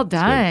it. So well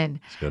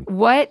done. It's good.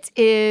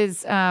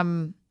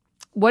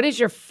 What is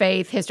your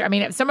faith history? I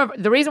mean,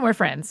 the reason we're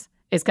friends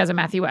is because of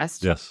Matthew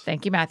West. Yes.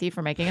 Thank you, Matthew,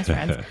 for making us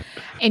friends.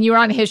 And you were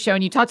on his show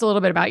and you talked a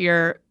little bit about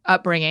your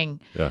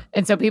upbringing. Yeah.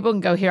 And so people can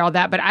go hear all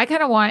that. But I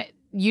kind of want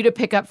you to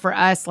pick up for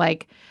us,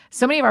 like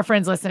so many of our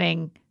friends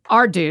listening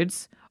are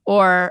dudes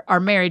or are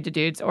married to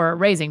dudes or are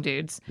raising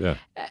dudes. Yeah.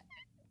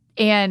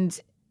 And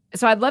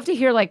so I'd love to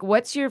hear, like,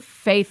 what's your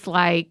faith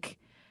like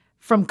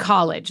from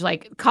college?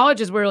 Like,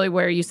 college is really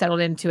where you settled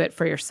into it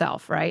for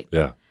yourself, right?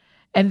 Yeah.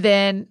 And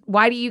then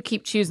why do you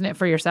keep choosing it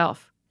for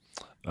yourself?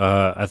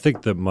 I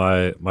think that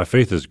my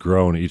faith has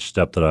grown each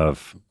step that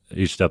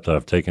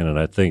I've taken, and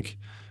I think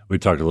we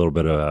talked a little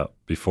bit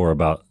before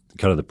about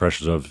kind of the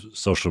pressures of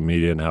social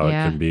media and how it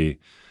can be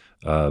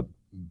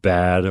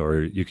bad,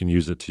 or you can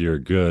use it to your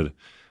good,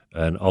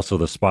 and also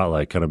the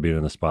spotlight, kind of being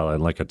in the spotlight.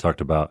 And like I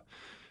talked about,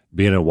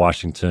 being in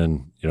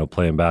Washington,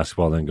 playing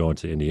basketball, and then going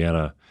to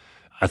Indiana,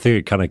 I think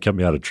it kind of kept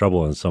me out of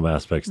trouble in some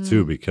aspects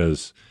too,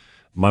 because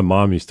my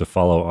mom used to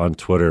follow on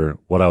Twitter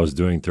what I was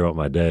doing throughout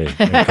my day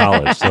in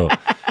college. So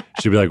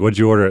she'd be like, "What'd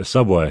you order at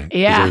Subway?"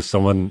 Yeah. There's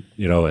someone,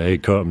 hey,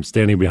 I'm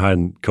standing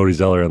behind Cody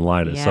Zeller in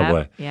line at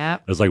Subway. Yeah.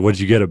 It was like, "What'd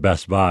you get at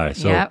Best Buy?"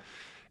 So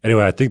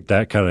anyway, I think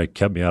that kind of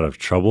kept me out of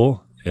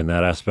trouble in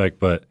that aspect.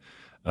 But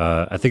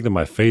I think that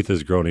my faith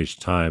has grown each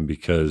time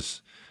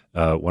because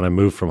when I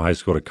moved from high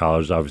school to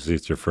college, obviously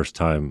it's your first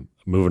time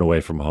moving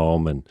away from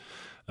home, and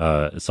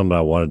it's something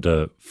I wanted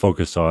to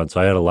focus on. So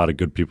I had a lot of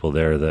good people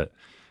there that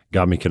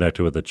got me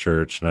connected with the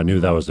church, and I knew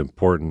that was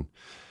important.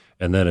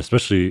 And then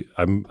especially,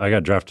 I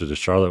got drafted to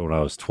Charlotte when I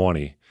was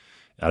 20.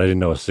 I didn't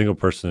know a single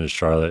person in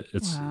Charlotte.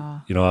 It's,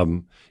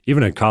 I'm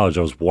even in college,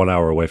 I was 1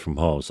 hour away from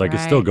home. So I could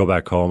still go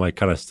back home. I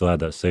kind of still had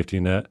that safety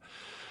net.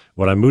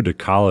 When I moved to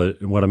college,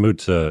 when I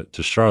moved to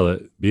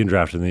Charlotte, being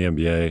drafted in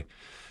the NBA,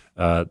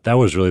 that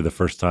was really the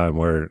first time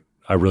where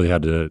I really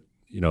had to,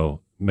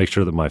 make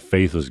sure that my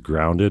faith was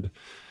grounded.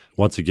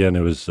 Once again,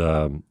 it was,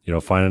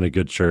 finding a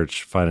good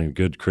church, finding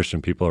good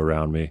Christian people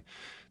around me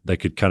that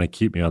could kind of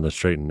keep me on the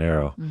straight and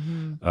narrow.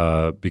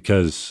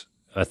 Because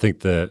I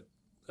think that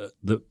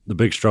the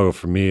big struggle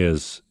for me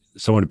is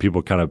so many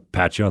people kind of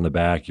pat you on the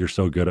back. You're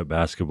so good at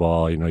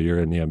basketball, you're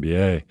in the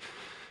NBA.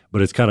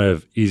 But it's kind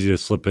of easy to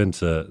slip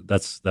into,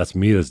 that's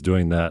me that's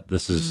doing that.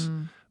 This is,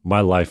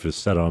 my life is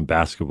set on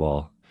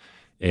basketball.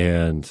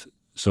 And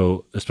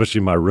so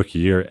especially my rookie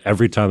year,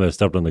 every time I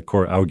stepped on the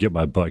court, I would get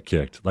my butt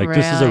kicked. Like,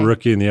 this is a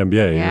rookie in the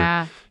NBA.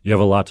 Yeah. You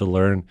have a lot to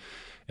learn.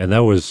 And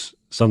that was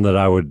something that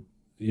I would,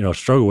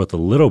 struggle with a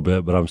little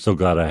bit, but I'm so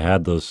glad I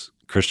had those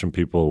Christian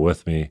people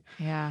with me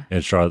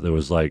in Charlotte that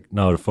was like,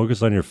 no, to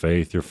focus on your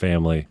faith, your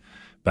family.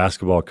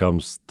 Basketball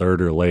comes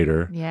third or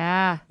later.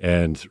 Yeah.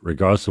 And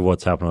regardless of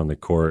what's happening on the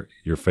court,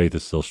 your faith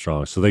is still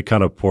strong. So they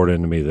kind of poured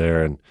into me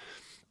there. And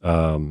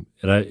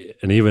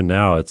even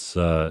now it's,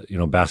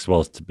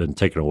 basketball has been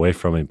taken away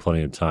from me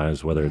plenty of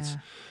times, whether it's,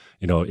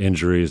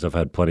 injuries. I've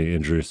had plenty of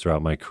injuries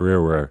throughout my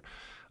career where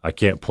I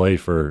can't play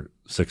for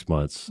 6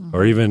 months,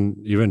 or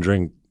even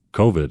during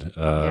COVID.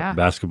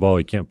 Basketball,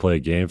 you can't play a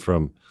game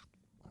from,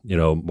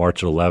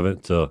 March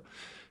 11th to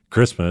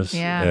Christmas.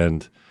 Yeah.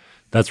 And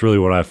that's really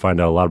what I find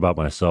out a lot about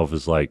myself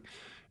is like,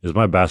 is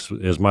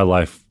my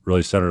life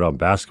really centered on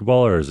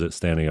basketball, or is it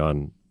standing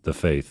on the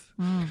faith?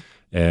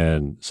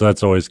 And so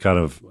that's always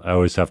I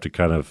always have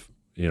to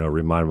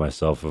remind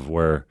myself of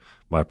where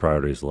my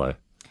priorities lie.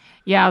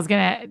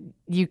 Yeah,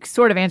 you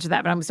sort of answered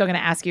that, but I'm still going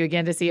to ask you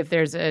again to see if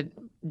there's a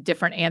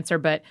different answer.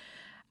 But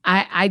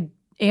I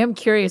am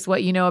curious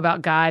what you know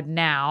about God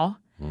now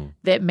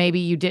that maybe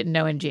you didn't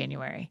know in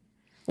January.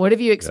 What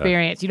have you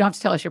experienced? You don't have to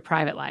tell us your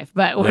private life,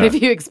 but what have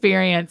you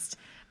experienced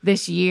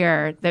this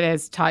year that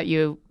has taught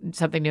you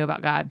something new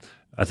about God?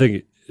 I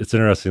think it's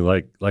interesting.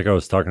 Like I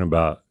was talking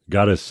about,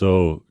 God is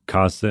so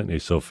constant and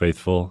he's so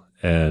faithful.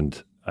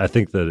 And I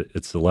think that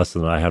it's a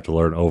lesson that I have to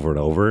learn over and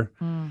over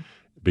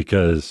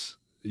because,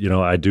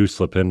 I do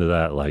slip into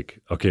that. Like,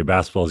 okay,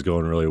 basketball is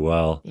going really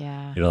well.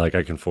 Yeah. Like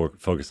I can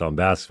focus on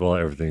basketball.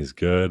 Everything's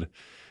good.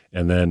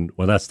 And then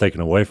when that's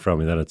taken away from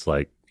me, then it's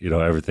like,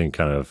 everything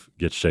kind of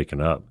gets shaken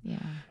up. Yeah.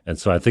 And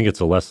so I think it's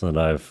a lesson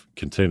that I've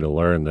continued to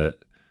learn that,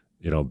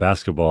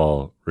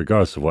 basketball,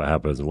 regardless of what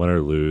happens, win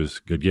or lose,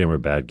 good game or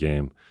bad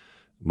game,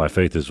 my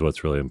faith is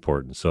what's really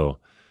important. So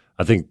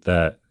I think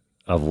that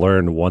I've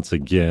learned once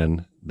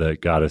again that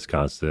God is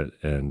constant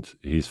and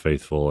he's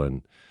faithful,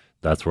 and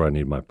that's where I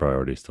need my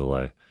priorities to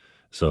lay.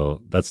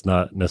 So that's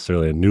not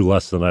necessarily a new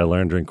lesson I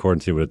learned during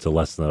quarantine, but it's a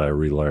lesson that I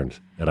relearned,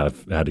 and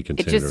I've had to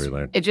continue to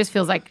relearn. It just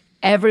feels like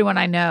everyone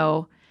I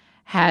know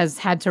has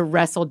had to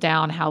wrestle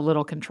down how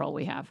little control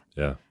we have.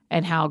 Yeah.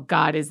 And how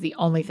God is the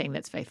only thing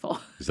that's faithful.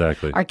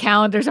 Exactly. Our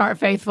calendars aren't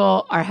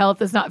faithful. Our health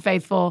is not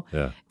faithful.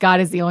 Yeah. God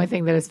is the only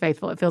thing that is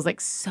faithful. It feels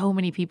like so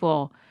many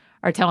people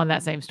are telling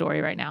that same story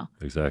right now.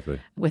 Exactly.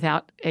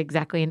 Without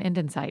exactly an end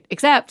in sight.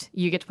 Except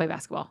you get to play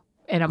basketball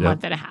in a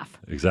month and a half.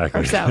 Exactly.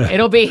 Or so.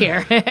 It'll be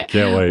here.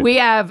 Can't wait. We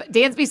have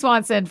Dansby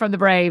Swanson from the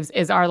Braves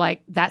is our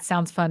that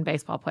sounds fun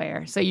baseball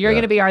player. So you're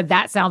going to be our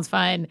that sounds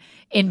fun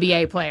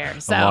NBA player.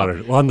 So I'm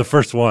honored. Well, I'm the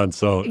first one,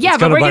 so yeah,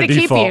 but we're going to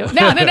keep you.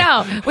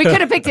 No. We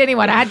could have picked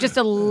anyone. I had just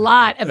a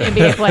lot of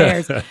NBA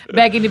players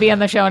begging to be on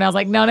the show, and I was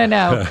like, no.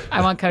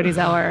 I want Cody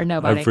Zeller or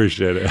nobody. I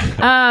appreciate it.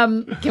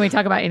 Can we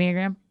talk about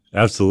Enneagram?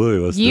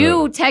 Absolutely. Let's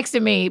You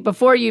texted me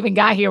before you even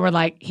got here. We're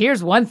like,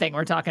 here's one thing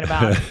we're talking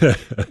about.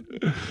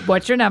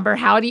 What's your number?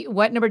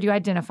 What number do you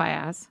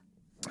identify as?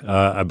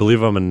 I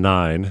believe I'm a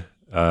 9.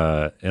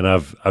 And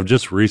I've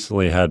just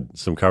recently had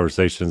some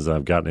conversations, and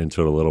I've gotten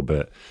into it a little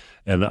bit.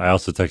 And I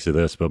also texted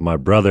this, but my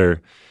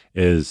brother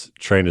is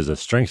trained as a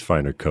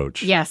StrengthsFinder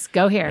coach. Yes,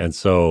 go here. And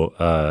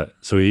so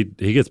he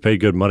gets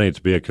paid good money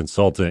to be a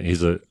consultant.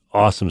 He's an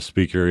awesome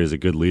speaker. He has a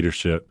good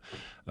leadership.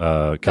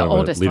 Kind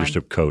of a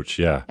leadership coach,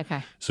 yeah.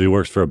 Okay. So he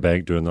works for a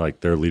bank doing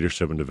their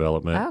leadership and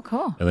development. Oh,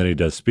 cool. And then he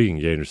does speaking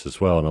engagements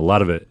as well. And a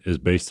lot of it is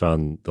based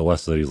on the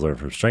lesson that he's learned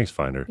from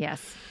StrengthsFinder.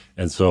 Yes.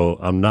 And so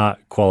I'm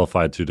not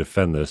qualified to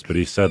defend this, but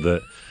he said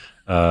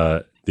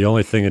that the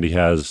only thing that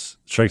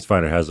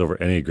StrengthsFinder has over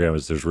Enneagram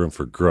is there's room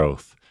for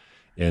growth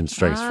in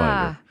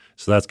StrengthsFinder.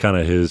 So that's kind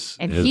of his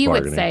he bargaining.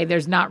 would say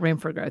there's not room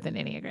for growth in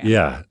Enneagram.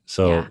 Yeah.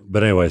 So,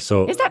 but anyway, is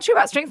that true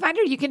about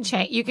StrengthsFinder? You can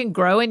change. You can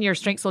grow, and your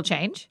strengths will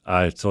change.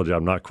 I told you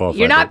I'm not qualified.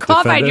 You're not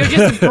qualified. You're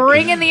just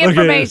bringing the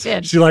information.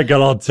 Okay. She got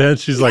all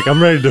tense. She's like,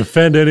 I'm ready to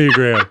defend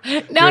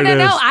Enneagram. No.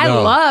 I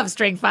love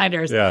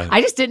StrengthsFinders. Yeah.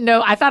 I just didn't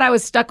know. I thought I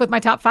was stuck with my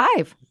top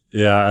 5.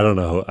 Yeah, I don't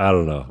know.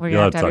 We're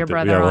gonna have to have your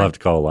brother on. We'll have to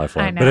call a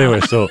lifeline. I know. But anyway,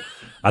 so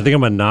I think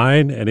I'm a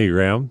 9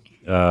 Enneagram.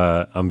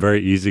 I'm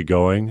very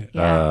easygoing.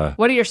 Yeah.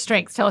 What are your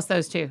strengths? Tell us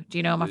those two. Do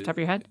you know them off the top of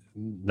your head?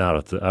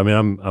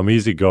 I'm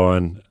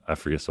easygoing. I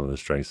forget some of the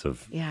strengths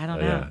of. Yeah, I don't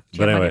know. Yeah.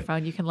 But anyway, on your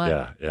phone, you can look.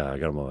 Yeah, I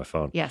got them on my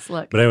phone. Yes,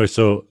 look. But anyway,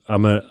 so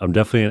I'm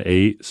definitely an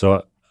 8.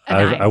 So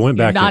I went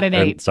back. You're not an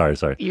 8.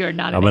 Sorry. You're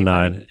not. I'm a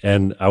 9,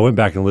 and I went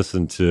back and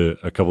listened to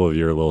a couple of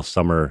your little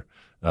summer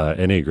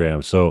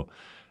Enneagram. So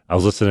I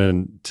was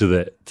listening to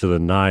the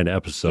 9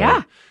 episode.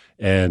 Yeah.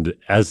 And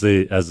as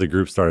the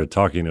group started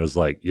talking, it was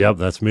like, yep,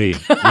 that's me.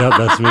 Yep,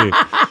 that's me.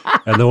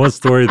 And the one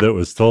story that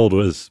was told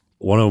was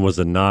one of them was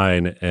a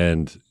 9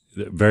 and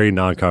very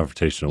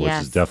non-confrontational, which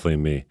is definitely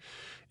me.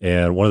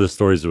 And one of the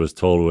stories that was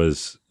told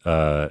was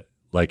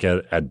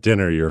at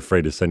dinner, you're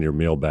afraid to send your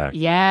meal back.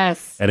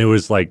 Yes. And it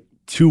was like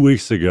 2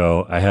 weeks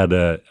ago, I had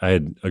a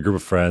group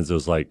of friends. It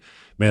was like,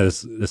 man,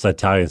 this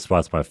Italian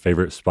spot's my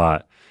favorite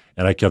spot.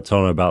 And I kept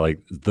telling them about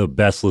the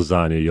best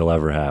lasagna you'll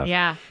ever have.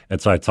 Yeah.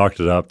 And so I talked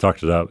it up.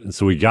 And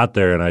so we got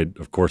there, and I,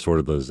 of course,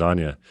 ordered the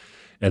lasagna.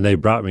 And they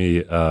brought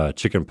me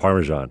chicken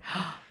Parmesan.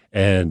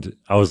 And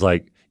I was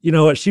like, you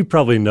know what? She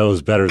probably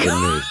knows better than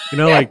me.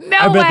 No I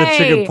bet way. the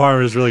chicken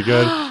Parmesan is really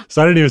good.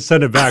 So I didn't even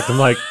send it back. I'm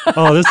like,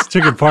 oh, this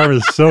chicken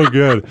Parmesan is so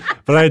good.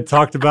 But I had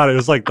talked about it. It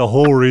was like the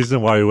whole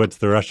reason why we went to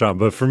the restaurant.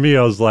 But for me,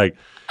 I was like,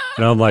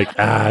 I'm like,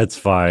 it's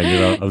fine.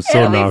 I'm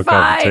so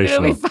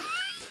non-confrontational.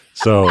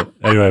 So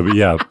anyway, but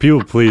yeah,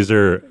 people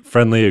pleaser,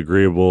 friendly,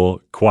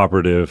 agreeable,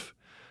 cooperative,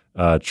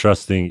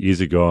 trusting,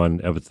 easygoing,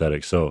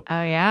 empathetic. So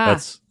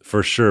that's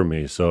for sure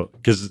me. So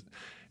because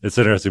it's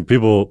interesting,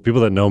 people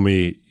that know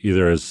me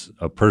either as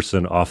a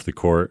person off the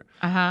court,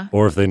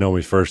 or if they know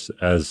me first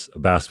as a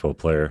basketball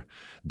player,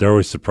 they're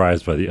always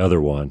surprised by the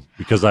other one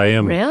because I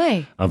am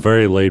I'm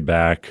very laid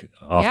back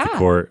off the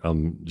court.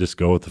 I'm just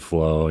go with the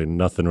flow, and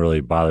nothing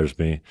really bothers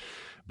me.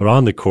 But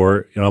on the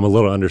court, I'm a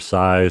little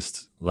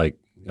undersized,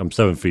 I'm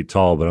 7 feet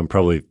tall, but I'm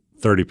probably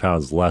 30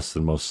 pounds less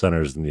than most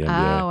centers in the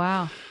NBA. Oh,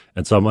 wow.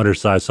 And so I'm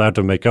undersized, so I have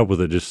to make up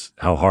with it just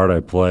how hard I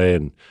play.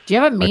 And do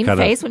you have a mean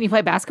face when you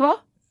play basketball?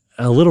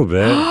 A little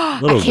bit.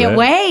 I can't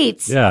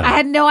wait. Yeah. I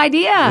had no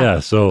idea. Yeah.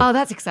 So. Oh,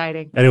 that's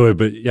exciting. Anyway,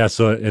 but yeah,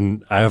 so,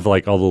 and I have all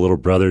the little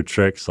brother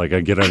tricks. I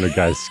get under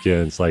guys'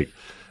 skins.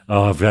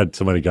 I've had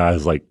so many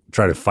guys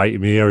try to fight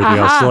me, everything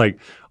else. So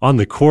on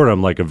the court,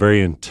 I'm a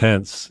very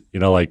intense,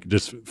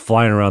 just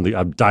flying around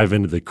I dive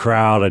into the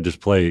crowd. I just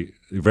play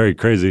very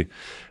crazy.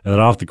 And then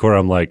off the court,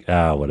 I'm like,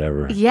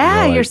 whatever.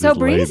 Yeah, you're so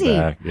breezy.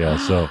 Yeah.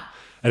 So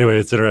anyway,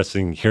 it's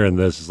interesting hearing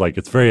this.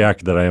 It's very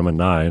accurate that I am a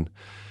 9,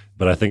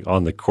 but I think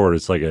on the court,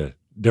 it's like a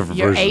different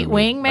You're version. 8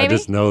 wing, maybe? I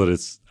just know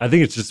that I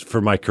think it's just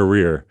for my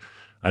career.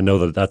 I know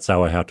that that's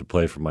how I have to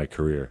play for my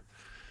career.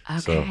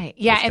 Okay.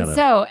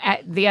 So,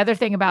 the other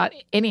thing about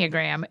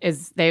Enneagram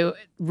is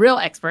real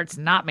experts,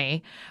 not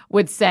me,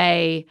 would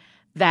say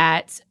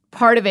that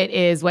part of it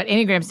is what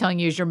Enneagram's telling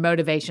you is your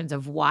motivations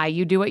of why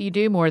you do what you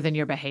do more than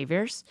your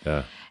behaviors.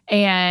 Yeah.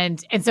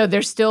 And so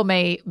there still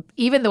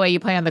even the way you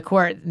play on the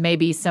court, may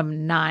be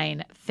some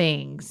 9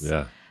 things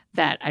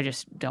that I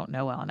just don't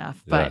know well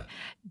enough. But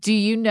do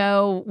you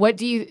know,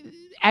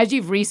 as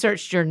you've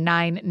researched your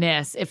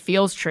 9-ness, it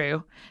feels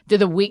true. Do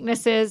the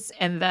weaknesses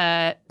and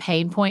the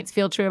pain points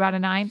feel true about a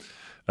 9?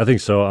 I think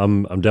so.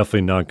 I'm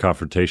definitely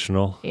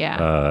non-confrontational.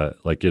 Yeah.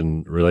 Like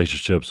in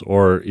relationships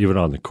or even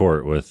on the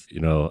court with,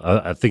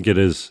 I think it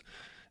is,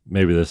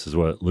 maybe this is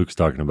what Luke's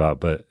talking about,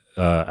 but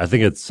I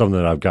think it's something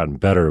that I've gotten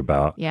better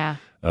about. Yeah.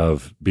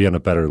 Of being a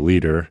better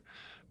leader.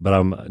 But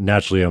I'm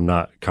not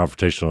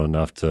confrontational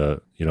enough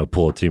to,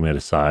 pull a teammate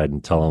aside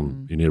and tell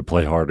them you need to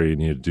play harder, you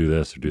need to do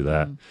this or do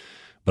that.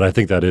 But I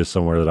think that is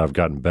somewhere that I've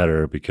gotten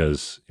better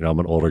because, I'm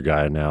an older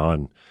guy now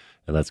and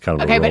that's kind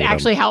of okay. But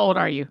actually, how old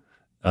are you?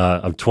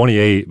 I'm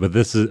 28, but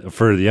this is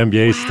for the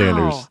NBA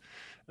standards.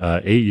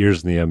 8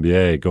 years in the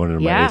NBA, going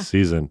into my 8th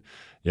season.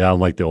 Yeah, I'm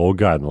like the old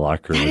guy in the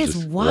locker room. That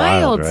is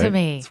wild right? to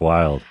me. It's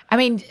wild. I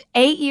mean,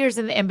 8 years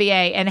in the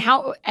NBA, and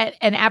how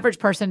an average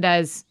person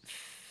does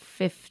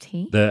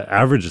 15? The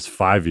average is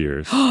 5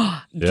 years.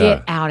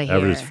 Get out of here.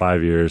 Average is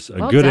 5 years. A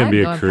good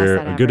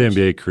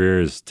NBA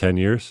career is 10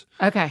 years.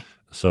 Okay.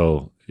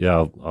 So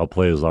yeah, I'll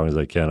play as long as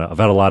I can. I've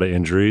had a lot of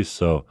injuries,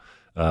 so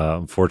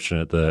I'm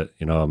fortunate that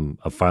I'm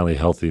finally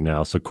healthy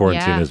now. So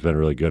quarantine has been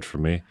really good for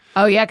me.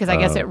 Oh yeah, because I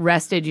guess it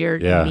rested your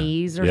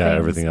knees or things,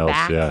 everything else,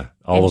 back,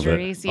 all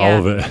injuries,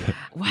 of it.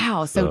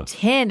 Wow, so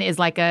 10 is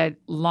like a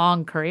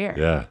long career.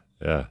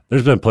 Yeah.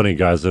 There's been plenty of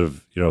guys that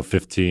have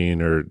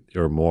 15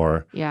 or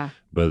more. Yeah.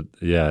 But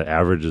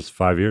average is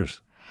 5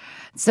 years.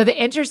 So the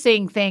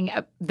interesting thing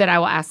that I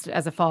will ask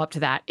as a follow up to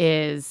that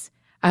is,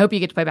 I hope you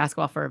get to play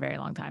basketball for a very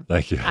long time.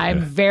 Thank you.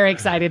 I'm very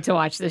excited to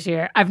watch this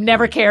year. I've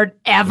never cared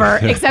ever,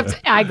 except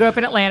I grew up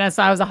in Atlanta,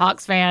 so I was a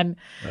Hawks fan.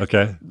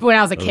 Okay. When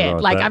I was a kid,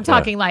 I'm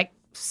talking like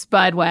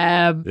Spud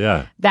Webb,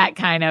 that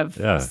kind of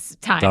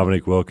time.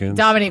 Dominique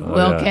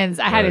Wilkins.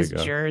 I had his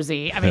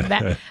jersey. I mean,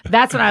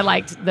 that's when I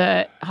liked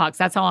the Hawks.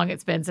 That's how long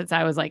it's been since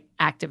I was like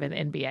active in the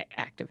NBA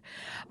active.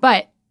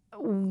 But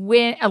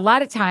when a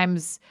lot of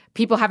times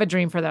people have a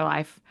dream for their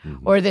life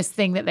or this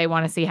thing that they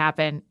want to see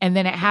happen, and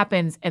then it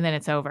happens and then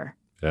it's over.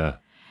 Yeah.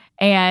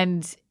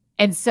 And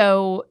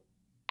so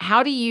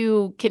how do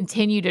you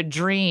continue to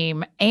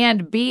dream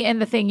and be in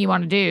the thing you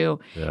want to do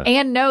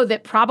and know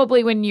that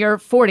probably when you're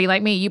 40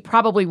 like me, you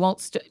probably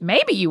won't,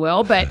 maybe you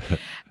will, but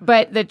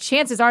the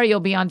chances are you'll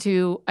be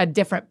onto a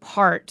different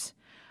part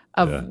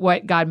of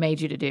what God made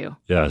you to do.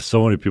 Yeah.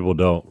 So many people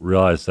don't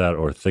realize that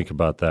or think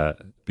about that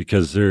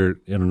because they're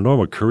in a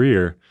normal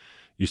career.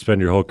 You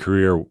spend your whole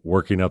career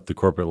working up the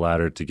corporate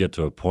ladder to get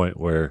to a point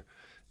where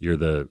you're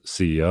the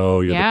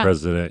CEO, you're the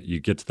president, you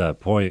get to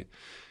that point,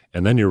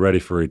 and then you're ready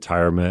for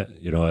retirement,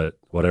 at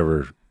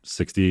whatever,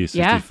 60,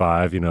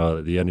 65,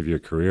 at the end of your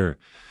career.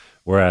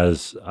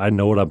 Whereas I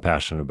know what I'm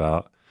passionate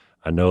about.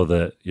 I know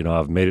that,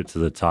 I've made it to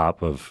the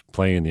top of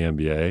playing in the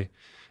NBA,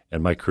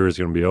 and my career is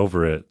going to be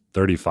over at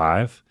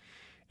 35,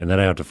 and then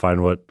I have to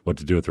find what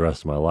to do with the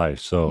rest of my life.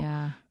 So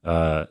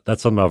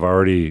that's something I've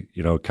already,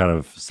 kind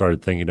of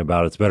started thinking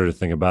about. It's better to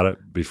think about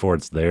it before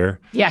it's there.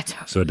 Yeah.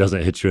 So it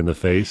doesn't hit you in the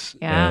face.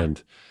 Yeah.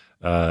 And,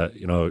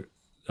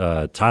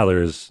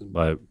 Tyler is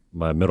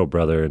my middle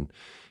brother, and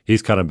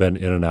he's kind of been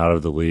in and out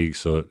of the league.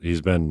 So he's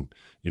been,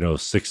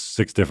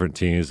 six different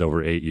teams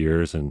over 8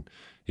 years, and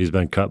he's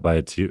been cut by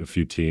a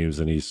few teams,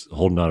 and he's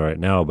holding on right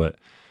now. But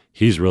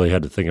he's really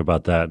had to think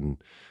about that. And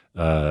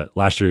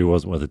last year he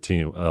wasn't with a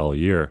team all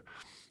year.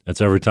 And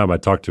so every time I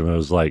talked to him, it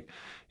was like,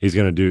 he's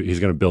going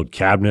to build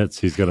cabinets.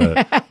 He's going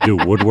to do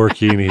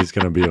woodworking. He's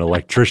going to be an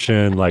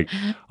electrician, like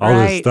all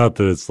this stuff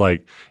that it's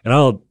like, and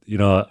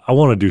I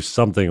want to do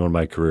something when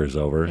my career is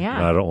over. Yeah.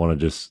 And I don't want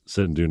to just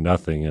sit and do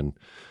nothing. And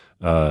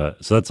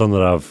so that's something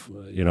that I've,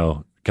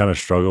 kind of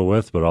struggled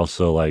with, but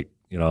also like,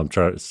 I'm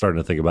starting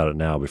to think about it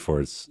now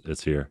before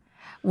it's here.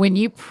 When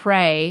you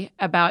pray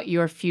about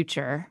your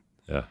future,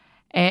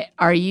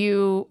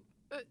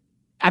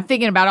 I'm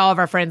thinking about all of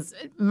our friends,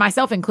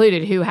 myself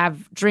included, who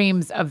have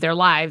dreams of their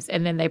lives,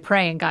 and then they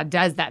pray and God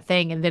does that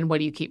thing, and then what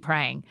do you keep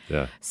praying?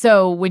 Yeah.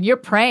 So when you're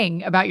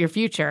praying about your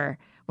future,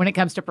 when it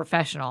comes to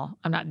professional,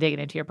 I'm not digging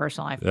into your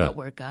personal life, but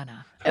we're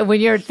gonna. When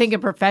you're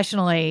thinking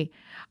professionally,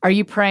 are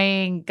you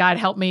praying, God,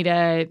 help me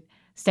to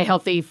stay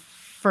healthy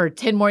for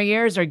 10 more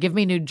years, or give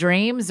me new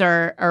dreams,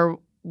 or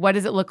what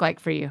does it look like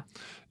for you?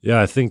 Yeah,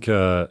 I think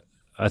that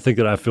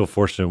I feel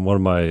fortunate. One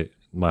of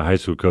my high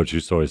school coach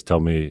used to always tell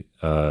me,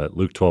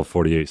 Luke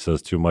 12:48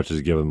 says, "Too much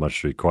is given,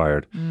 much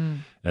required."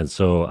 And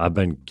so I've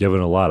been given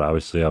a lot.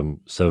 Obviously,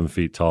 I'm 7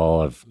 feet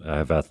tall. I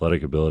have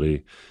athletic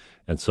ability.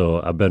 And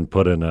so I've been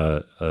put in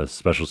a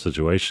special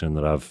situation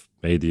that I've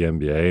made the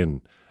NBA,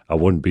 and I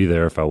wouldn't be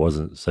there if I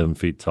wasn't 7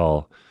 feet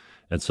tall.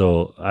 And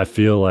so I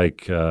feel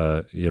like,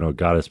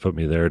 God has put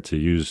me there to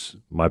use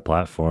my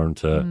platform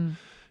to,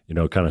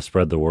 kind of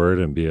spread the word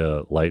and be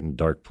a light in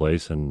dark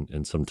place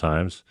and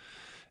sometimes.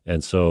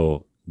 And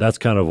so that's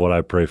kind of what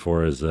I pray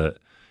for, is that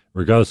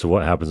regardless of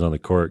what happens on the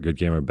court, good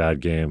game or bad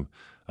game,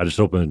 I just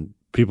hope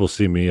people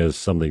see me as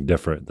something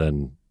different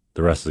than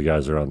the rest of the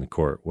guys that are on the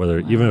court,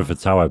 even if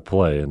it's how I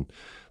play, and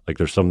like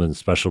there's something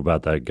special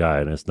about that guy,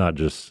 and it's not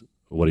just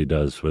what he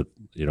does with,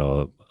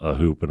 a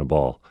hoop and a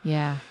ball.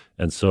 Yeah.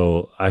 And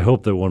so I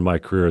hope that when my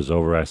career is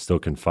over, I still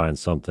can find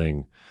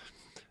something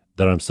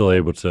that I'm still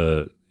able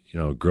to,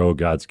 grow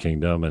God's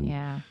kingdom and,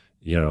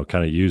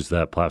 kind of use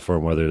that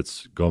platform, whether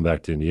it's going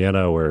back to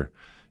Indiana where,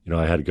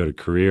 I had to go to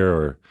career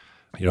or,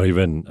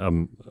 even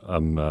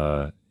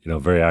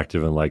I'm very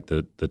active in like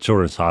the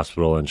Children's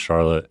Hospital in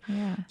Charlotte.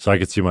 Yeah. So I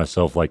could see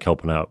myself like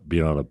helping out,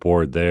 being on a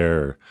board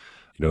there,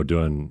 or,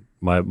 doing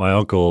my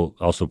uncle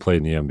also played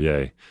in the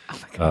NBA.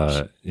 Oh my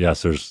gosh.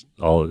 So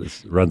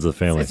there's runs the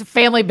family. It's a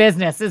family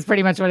business is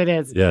pretty much what it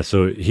is. Yeah.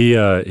 So he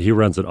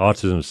runs an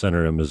autism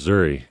center in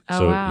Missouri.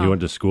 Oh, wow. He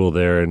went to school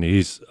there and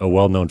he's a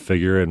well-known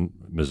figure in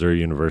Missouri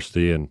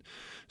University. And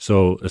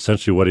so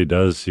essentially what he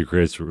does, he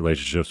creates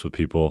relationships with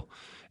people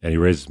and he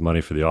raises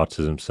money for the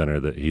autism center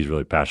that he's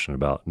really passionate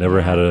about.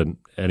 Never had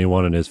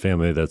anyone in his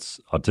family that's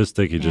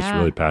autistic. He's just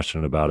really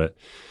passionate about it.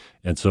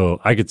 And so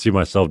I could see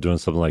myself doing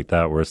something like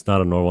that where it's not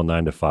a normal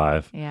 9 to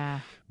 5. Yeah.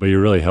 But you're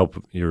really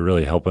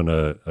helping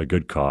a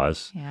good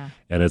cause. Yeah.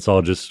 And it's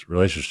all just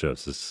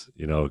relationships. It's,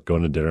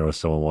 going to dinner with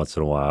someone once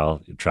in a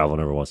while, traveling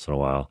every once in a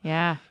while.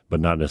 Yeah.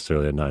 But not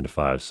necessarily a 9 to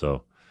 5.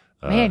 So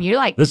man, you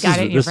this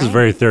is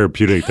very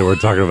therapeutic that we're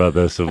talking about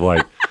this of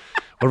like,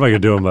 what am I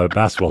going to do when my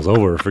basketball's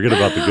over? Forget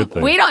about the good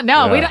things. We don't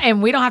know.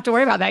 We don't have to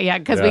worry about that yet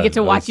because we get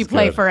to watch you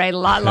play for a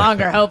lot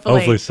longer, hopefully.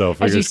 Hopefully so.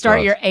 As you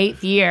start your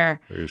 8th year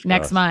next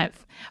crossed.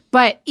 month.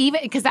 But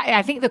even because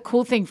I think the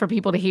cool thing for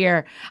people to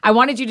hear, I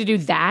wanted you to do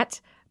that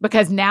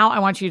because now I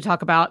want you to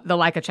talk about the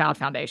Like a Child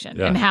Foundation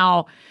and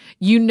how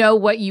you know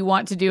what you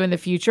want to do in the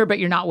future, but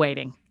you're not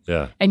waiting.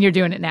 Yeah. And you're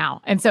doing it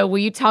now. And so will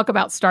you talk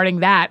about starting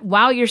that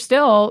while you're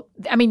still,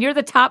 you're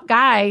the top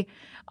guy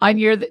on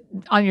your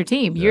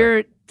team. Yeah.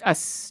 You're a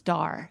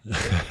star,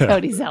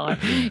 Cody Zeller.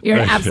 You're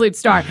an absolute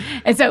star.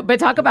 And so, but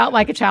talk about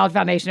Like a Child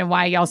Foundation and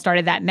why y'all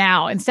started that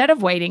now instead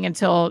of waiting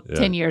until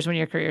 10 years when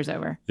your career's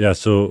over. Yeah.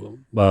 So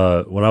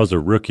when I was a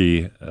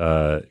rookie, kind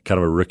of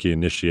a rookie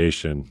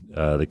initiation,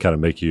 they kind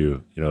of make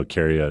you,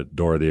 carry a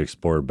Dora the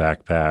Explorer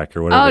backpack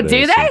or whatever. Oh,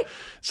 do they?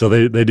 So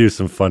they do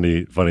some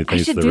funny things. I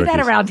should do that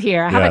around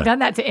here. I haven't done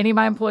that to any of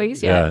my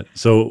employees yet. Yeah.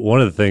 So one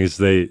of the things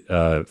they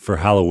for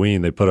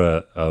Halloween they put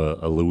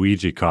a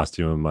Luigi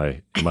costume in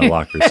my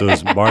locker. So it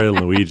was Mario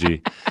and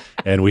Luigi,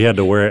 and we had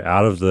to wear it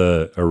out of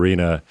the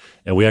arena.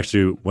 And we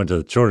actually went to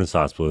the Children's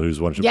Hospital, who's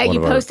one of you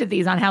posted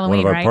these on Halloween, one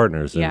of our right?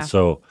 partners. And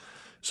so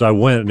I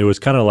went, and it was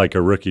kind of like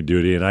a rookie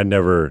duty. And I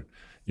never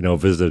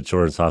visited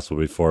Children's Hospital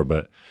before,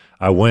 but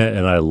I went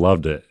and I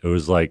loved it. It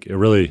was like it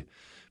really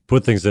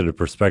put things into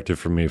perspective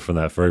for me from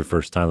that very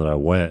first time that I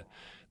went,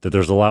 that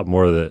there's a lot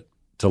more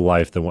to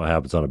life than what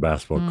happens on a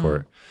basketball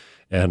court.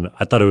 And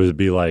I thought it would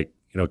be like,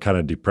 kind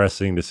of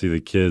depressing to see the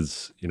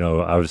kids,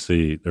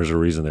 obviously there's a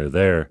reason they're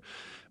there,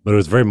 but it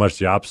was very much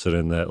the opposite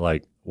in that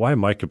like, why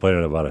am I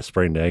complaining about a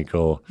sprained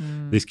ankle?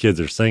 These kids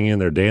are singing,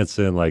 they're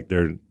dancing, like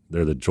they're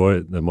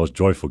the most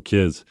joyful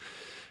kids.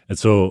 And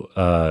so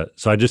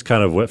I just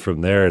kind of went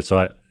from there.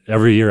 So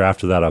every year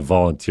after that, I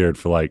volunteered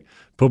for like,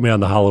 put me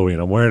on the Halloween.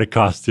 I'm wearing a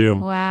costume.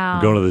 Wow.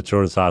 I'm going to the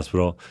Children's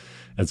Hospital.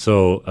 And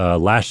so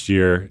last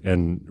year,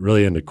 and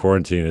really into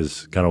quarantine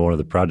is kind of one of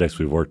the projects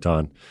we've worked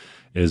on,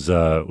 is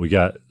we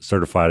got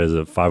certified as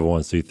a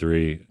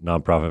 501c3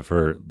 nonprofit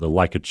for the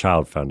Like a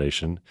Child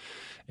Foundation.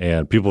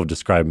 And people have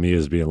described me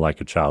as being like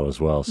a child as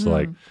well. So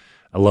like,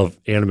 I love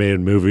animated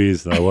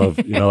movies and I love,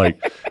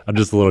 I'm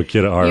just a little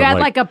kid at heart. You had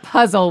like a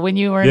puzzle when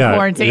you were in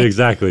quarantine. Yeah,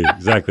 exactly.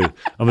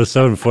 I'm a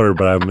 7-footer,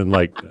 but I'm in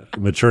like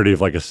maturity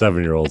of like a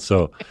 7-year-old.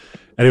 So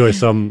anyway,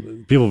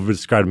 some people have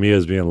described me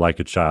as being like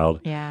a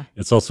child. Yeah.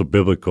 It's also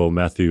biblical.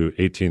 Matthew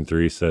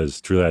 18:3 says,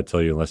 "Truly I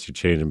tell you, unless you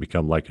change and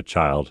become like a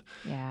child,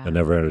 you'll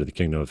never enter the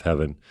kingdom of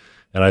heaven."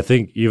 And I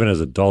think even as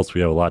adults,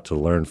 we have a lot to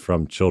learn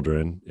from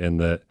children in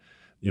that,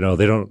 they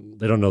don't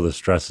know the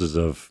stresses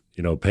of,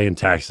 paying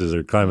taxes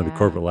or climbing the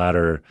corporate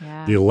ladder,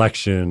 the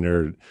election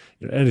or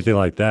anything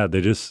like that. They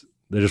just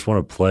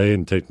want to play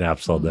and take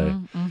naps all day.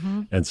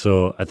 And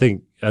so I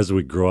think as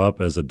we grow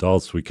up as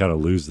adults, we kind of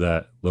lose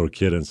that little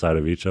kid inside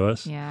of each of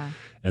us. Yeah.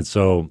 And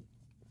so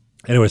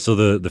anyway, so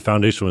the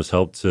foundation was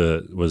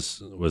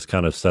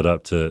kind of set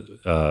up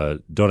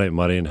to donate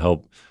money and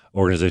help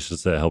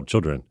organizations that help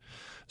children.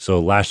 So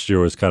last year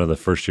was kind of the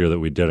first year that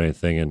we did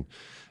anything, and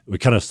we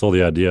kind of stole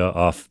the idea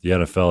off. The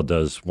NFL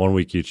does 1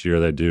 week each year.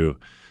 They do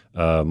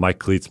My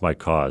Cleats, My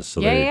Cause.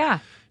 So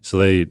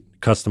they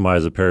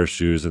customize a pair of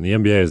shoes, and the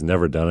NBA has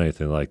never done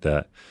anything like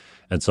that.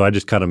 And so I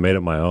just kind of made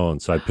it my own.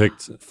 So I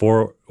picked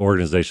 4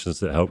 organizations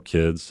that help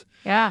kids.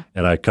 Yeah.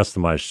 And I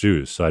customized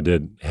shoes. So I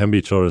did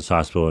Hemby Children's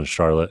Hospital in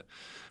Charlotte,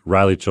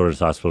 Riley Children's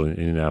Hospital in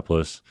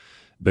Indianapolis,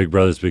 Big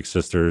Brothers Big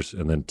Sisters,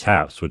 and then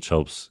TAPS, which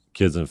helps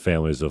kids and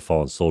families of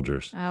fallen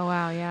soldiers. Oh,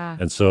 wow, yeah.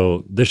 And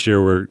so this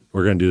year we're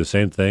going to do the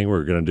same thing.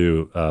 We're going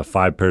to do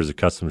 5 pairs of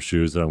custom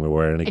shoes that I'm going to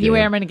wear in a game. And you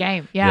wear them in a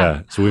game,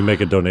 Yeah. So we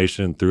make a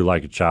donation through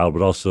Like a Child,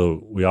 but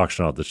also we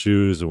auction off the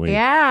shoes and we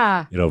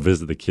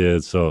visit the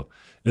kids. So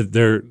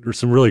there's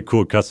some really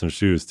cool custom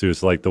shoes too.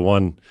 So like the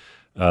one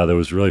that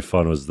was really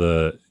fun was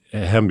the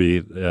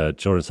Hemby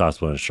Children's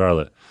Hospital in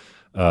Charlotte.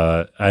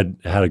 I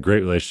had a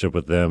great relationship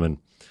with them, and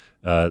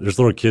there's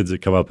little kids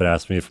that come up and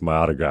ask me for my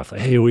autograph.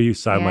 Like, hey, will you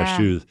sign my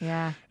shoes?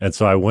 Yeah. And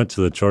so I went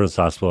to the Children's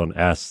Hospital and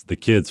asked the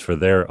kids for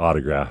their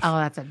autograph. Oh,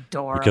 that's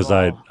adorable. Because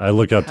I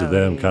look up to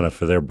them kind of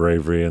for their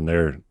bravery and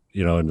their,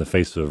 in the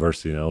face of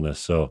adversity and illness.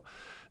 So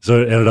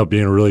it ended up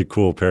being a really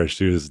cool pair of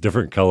shoes,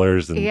 different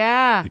colors, and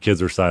the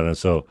kids were signing them.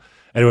 So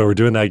anyway, we're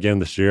doing that again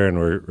this year, and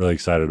we're really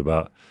excited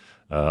about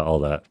all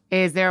that.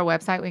 Is there a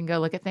website we can go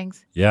look at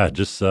things? Yeah,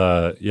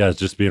 it's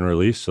just being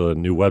released. So a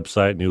new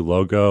website, new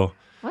logo.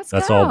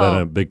 That's all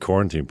been a big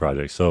quarantine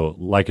project. So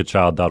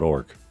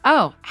likeachild.org.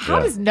 Oh,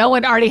 how does no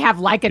one already have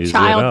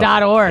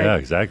likeachild.org? Yeah,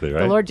 exactly,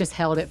 right. The Lord just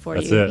held it for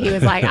That's you. It. He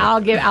was like,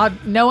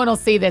 no one will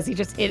see this. He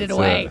just hid it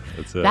away.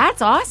 That's it.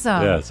 That's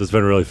awesome. Yeah, so it's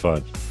been really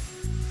fun.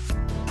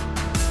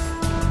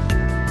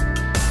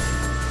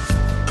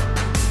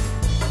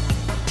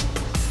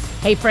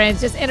 Hey friends,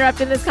 just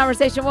interrupting this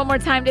conversation one more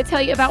time to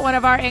tell you about one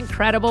of our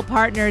incredible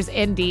partners,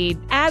 Indeed.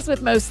 As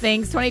with most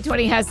things,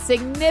 2020 has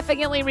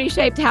significantly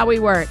reshaped how we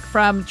work.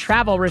 From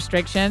travel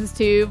restrictions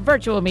to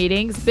virtual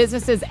meetings,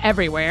 businesses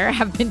everywhere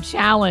have been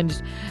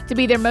challenged to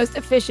be their most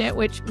efficient,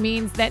 which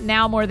means that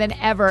now more than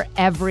ever,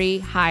 every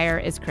hire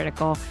is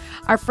critical.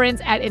 Our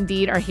friends at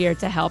Indeed are here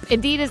to help.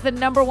 Indeed is the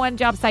 #1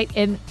 job site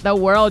in the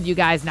world, you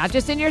guys, not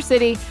just in your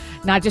city,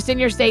 not just in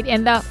your state,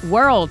 in the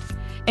world.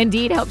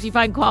 Indeed helps you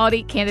find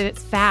quality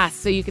candidates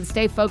fast so you can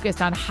stay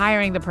focused on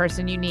hiring the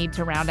person you need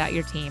to round out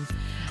your team.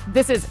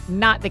 This is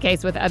not the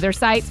case with other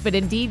sites, but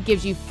Indeed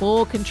gives you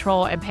full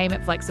control and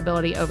payment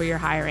flexibility over your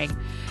hiring.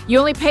 You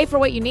only pay for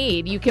what you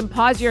need. You can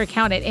pause your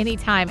account at any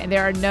time, and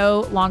there are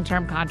no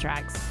long-term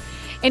contracts.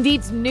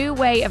 Indeed's new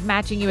way of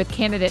matching you with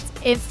candidates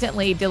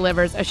instantly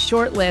delivers a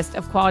short list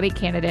of quality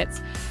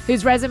candidates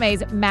whose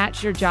resumes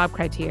match your job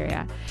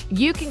criteria.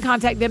 You can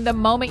contact them the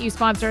moment you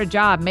sponsor a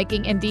job,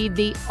 making Indeed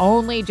the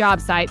only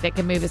job site that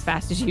can move as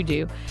fast as you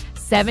do.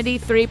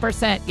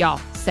 73%, y'all,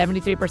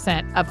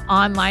 73% of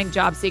online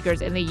job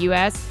seekers in the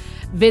U.S.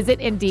 visit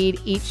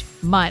Indeed each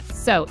month.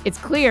 So it's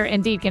clear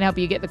Indeed can help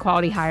you get the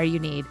quality hire you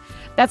need.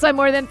 That's why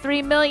more than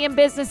 3 million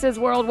businesses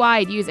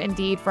worldwide use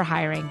Indeed for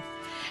hiring.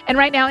 And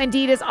right now,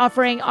 Indeed is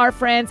offering our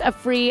friends a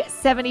free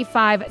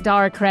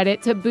 $75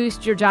 credit to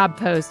boost your job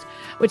post,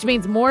 which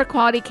means more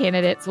quality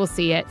candidates will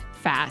see it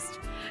fast.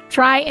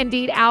 Try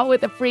Indeed out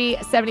with a free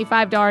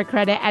 $75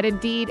 credit at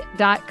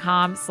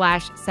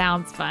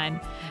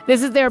Indeed.com/soundsfun.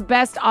 This is their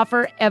best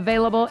offer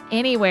available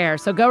anywhere.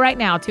 So go right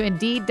now to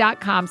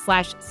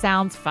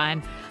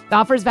Indeed.com/soundsfun. The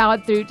offer is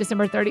valid through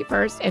December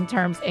 31st and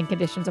terms and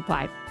conditions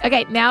apply.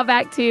 Okay, now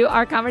back to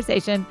our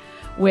conversation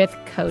with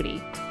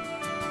Cody.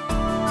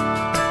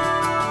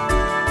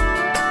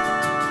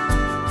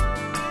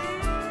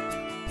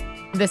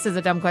 This is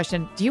a dumb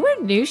question. Do you wear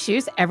new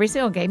shoes every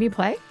single game you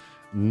play?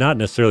 Not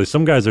necessarily.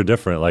 Some guys are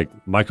different. Like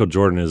Michael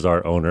Jordan is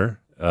our owner.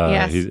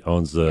 Yes. He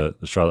owns the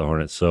Charlotte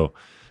Hornets. So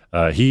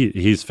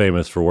he's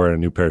famous for wearing a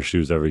new pair of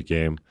shoes every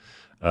game.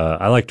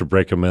 I like to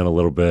break them in a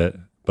little bit,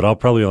 but I'll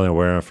probably only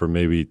wear them for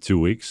maybe 2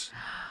 weeks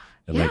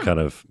and then kind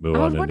of move on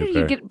to a new pair. I wonder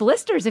you'd get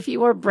blisters if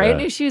you wore brand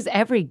new shoes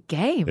every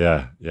game.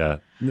 Yeah.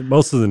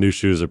 Most of the new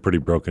shoes are pretty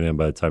broken in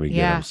by the time you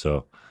get them.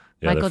 So.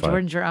 Yeah, Michael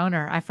Jordan's your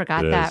owner. I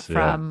forgot that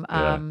from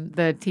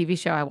the TV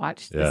show I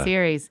watched, the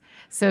series.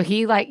 So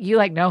you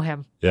know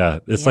him. Yeah,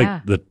 it's like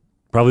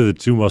probably the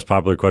two most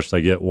popular questions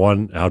I get.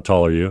 One, how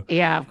tall are you?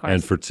 Yeah, of course.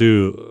 And for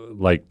two,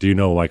 like, do you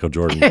know Michael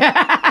Jordan?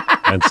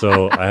 And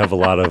so I have a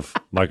lot of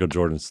Michael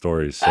Jordan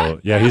stories.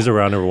 So yeah, he's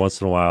around every once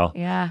in a while.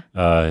 Yeah.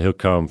 He'll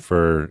come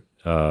for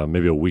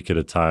maybe a week at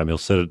a time. He'll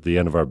sit at the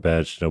end of our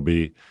bench and he'll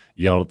be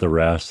yelling at the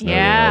refs and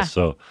everything else.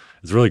 So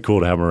it's really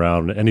cool to have him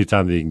around.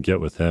 Anytime that you can get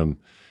with him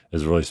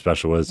is really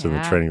special, whether it's in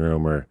the training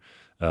room or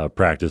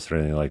practice or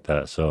anything like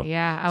that. So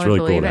it's really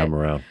cool to have them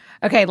around.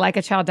 Okay,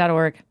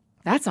 likeachild.org.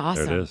 That's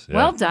awesome. There it is. Yeah.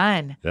 Well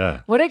done.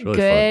 Yeah. What a really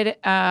good,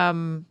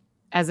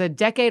 as a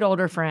decade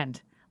older friend,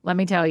 let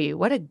me tell you,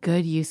 what a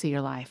good use of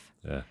your life.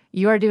 Yeah.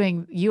 You are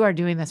doing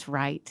this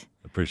right.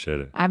 Appreciate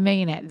it. I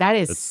mean it. That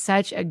is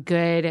such a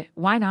good,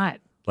 why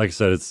not? Like I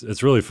said,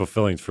 it's really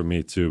fulfilling for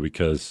me too,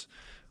 because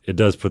it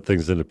does put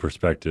things into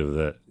perspective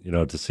that,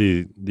 to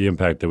see the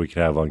impact that we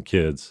can have on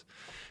kids.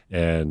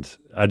 And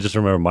I just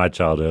remember my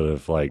childhood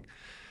of like,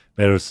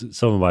 man, it was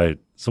some of my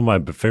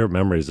favorite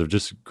memories of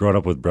just growing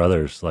up with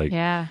brothers. Like,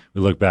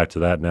 we look back to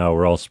that now.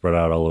 We're all spread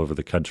out all over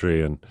the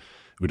country, and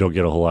we don't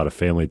get a whole lot of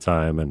family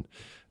time. And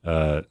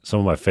some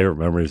of my favorite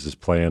memories is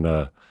playing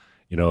a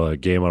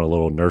game on a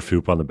little Nerf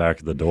hoop on the back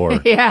of the door.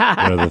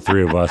 The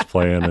three of us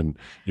playing, and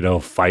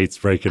fights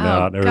breaking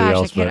out and everything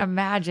else. I can't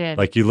imagine.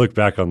 Like, you look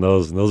back on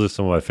those, and those are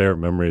some of my favorite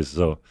memories.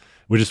 So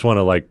we just want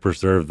to like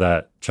preserve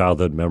that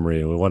childhood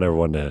memory, and we want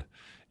everyone to.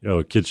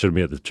 Kids shouldn't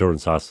be at the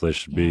Children's Hospital. They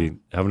should be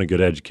having a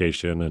good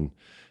education and,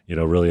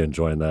 really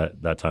enjoying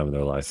that time of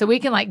their life. So we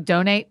can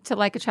donate to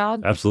Like a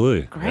Child?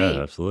 Absolutely. Great.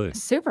 Yeah, absolutely.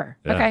 Super.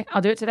 Yeah. Okay.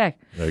 I'll do it today.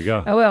 There you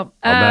go. I will.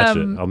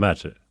 I'll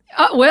match it.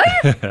 Oh, will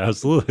you?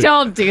 Absolutely.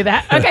 Don't do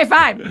that. Okay,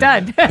 fine.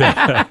 Done.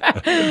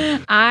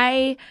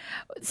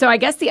 So I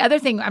guess the other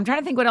thing, I'm trying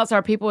to think what else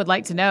our people would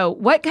like to know.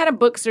 What kind of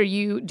books do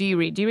you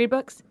read? Do you read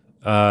books?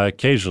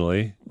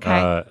 Occasionally.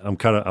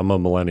 Okay. I'm a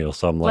millennial,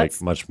 so I'm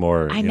like much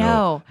more, I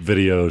know.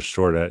 Videos,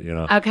 short at,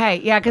 Okay.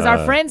 Yeah. Because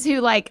our friends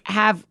who like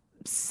have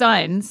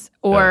sons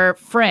or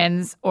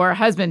friends or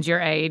husbands your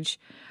age,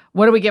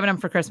 what are we giving them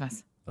for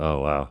Christmas? Oh,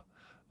 wow.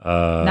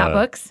 Not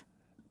books?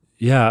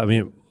 Yeah. I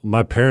mean,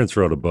 my parents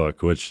wrote a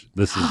book, which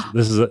this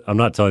is, I'm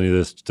not telling you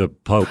this to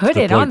put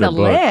it on the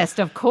list,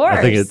 of course.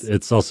 I think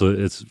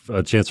it's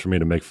a chance for me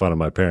to make fun of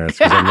my parents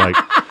because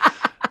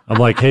I'm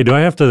like, hey, do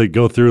I have to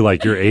go through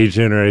like your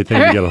agent or anything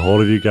to get a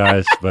hold of you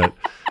guys? But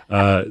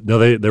no,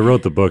 they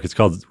wrote the book. It's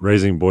called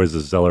Raising Boys the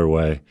Zeller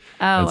Way.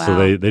 Oh, and wow.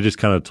 so they just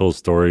kind of told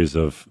stories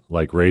of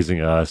like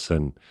raising us.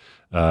 And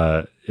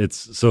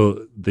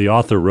so the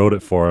author wrote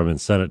it for him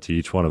and sent it to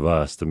each one of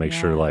us to make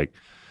sure like,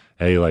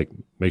 hey, like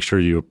make sure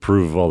you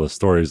approve of all the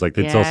stories. Like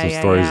they tell some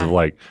stories of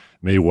like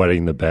me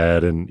wetting the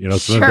bed and,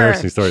 some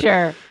embarrassing stories.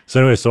 Sure.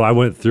 So anyway, so I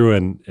went through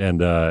and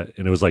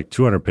it was like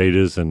 200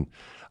 pages and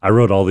I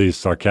wrote all these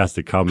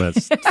sarcastic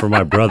comments for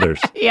my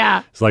brothers.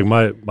 Yeah. It's like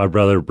my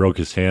brother broke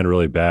his hand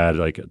really bad,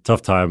 like a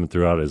tough time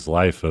throughout his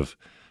life of,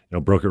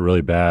 broke it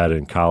really bad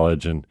in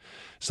college. And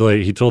so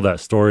he told that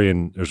story.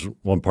 And there's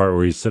one part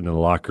where he's sitting in the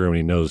locker room and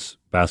he knows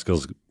basketball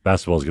is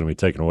going to be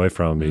taken away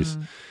from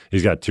him.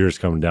 He's got tears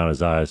coming down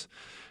his eyes.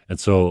 And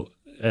so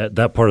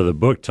that part of the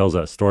book tells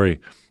that story.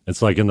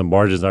 It's like in the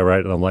margins I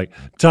write and I'm like,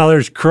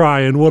 Tyler's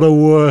crying. What a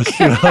wuss.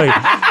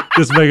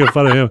 Just making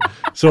fun of him.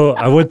 So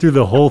I went through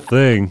the whole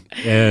thing,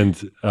 and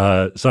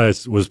so I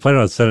was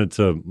planning on sending it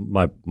to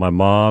my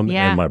mom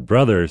and my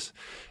brothers,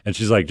 and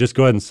she's like, just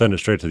go ahead and send it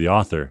straight to the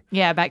author.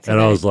 Yeah, back to and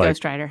the I was like,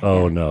 ghostwriter.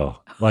 Oh no,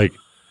 like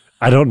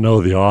I don't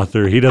know the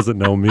author. He doesn't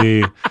know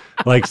me.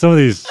 Like some of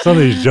these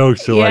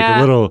jokes are like a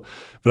little.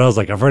 But I was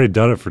like, I've already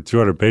done it for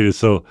 200 pages.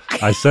 So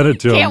I sent it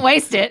to him. Can't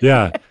waste it.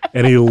 Yeah.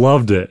 And he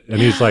loved it. And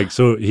he's like,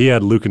 so he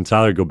had Luke and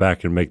Tyler go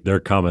back and make their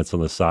comments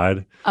on the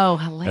side. Oh,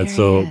 hilarious. And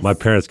so my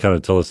parents kind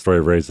of tell the story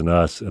of raising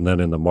us. And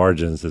then in the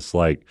margins, it's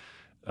like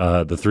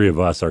the three of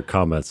us, our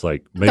comments,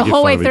 like making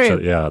fun of each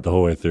other. Yeah, the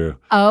whole way through.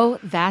 Oh,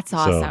 that's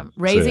awesome.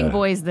 Raising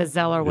Boys the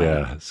Zeller Way.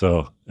 Yeah.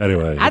 So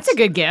anyway. That's a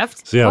good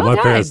gift. So yeah, well my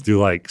done. parents do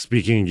like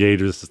speaking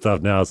engagements and stuff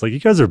now. It's like, you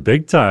guys are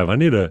big time. I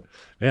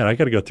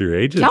got to go through your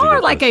agents. Y'all are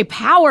like a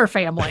power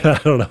family. I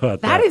don't know about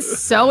that. That is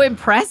so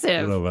impressive.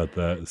 I don't know about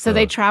that. So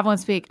they travel and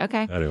speak.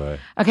 Okay. Anyway.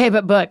 Okay,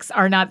 but books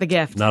are not the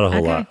gift. Not a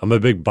whole lot. I'm a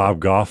big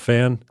Bob Goff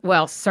fan.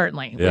 Well,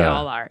 certainly. We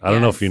all are. I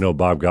don't know if you know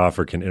Bob Goff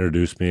or can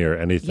introduce me or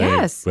anything.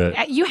 Yes.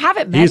 But you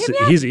haven't met him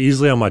yet? He's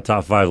easily on my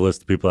top 5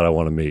 list of people that I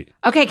want to meet.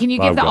 Okay, can you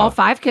give all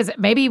 5? Because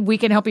maybe we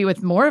can help you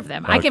with more of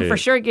them. I can for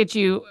sure get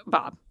you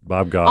Bob.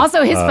 Bob Goff.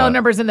 Also, his phone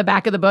number's in the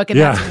back of the book, and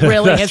that's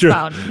really his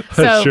phone.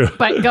 So,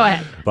 but go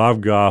ahead.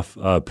 Bob Goff,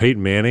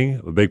 Peyton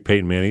Manning, a big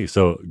Peyton Manning.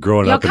 So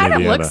growing up in Y'all kind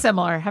Indiana. of look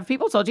similar. Have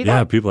people told you that?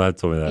 Yeah, people have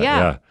told me that.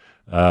 Yeah.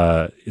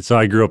 So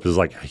I grew up as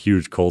like a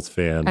huge Colts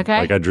fan. Okay.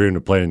 Like I dreamed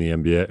of playing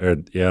in the NBA or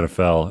the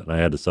NFL, and I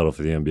had to settle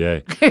for the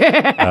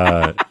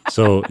NBA.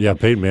 So yeah,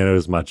 Peyton Manning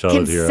was my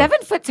childhood hero.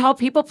 7-foot tall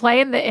people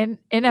play in the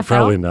NFL?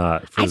 Probably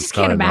not. I just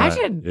can't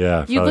imagine.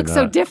 Yeah, you look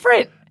so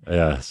different.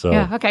 Yeah. So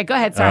okay, go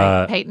ahead.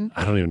 Sorry, Peyton.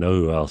 I don't even know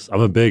who else.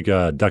 I'm a big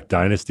Duck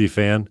Dynasty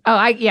fan.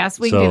 Oh, yes,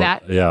 we can do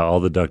that. Yeah,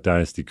 all the Duck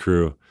Dynasty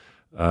crew.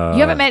 You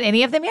haven't met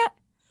any of them yet?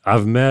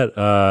 I've met.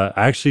 I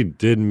actually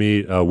did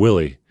meet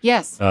Willie.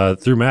 Yes.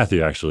 Through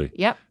Matthew, actually.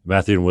 Yep.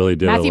 Matthew and Willie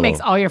did. Matthew makes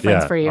all your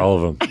friends for you. All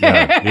of them.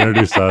 Yeah, he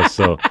introduced us.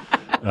 So,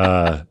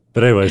 but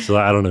anyway, so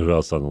I don't know who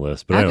else on the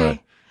list. But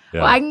anyway.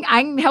 Yeah. Well,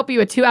 I can help you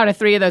with 2 out of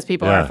 3 of those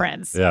people are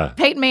friends. Yeah.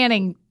 Peyton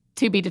Manning,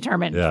 to be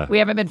determined. Yeah. We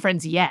haven't been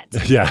friends yet.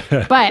 Yeah.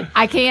 But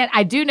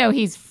I do know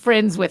he's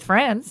friends with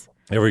friends.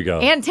 There we go.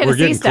 And Tennessee we're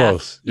getting stuff.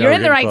 Close. Yeah, You're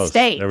in the right close.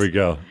 state. There we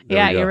go.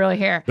 You're really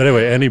here. But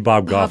anyway, any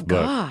Bob Goff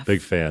book,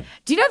 big fan.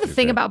 Do you know the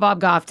thing about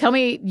Bob Goff? Tell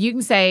me, you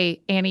can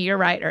say, Annie, you're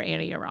right, or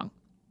Annie, you're wrong.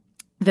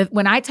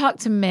 When I talk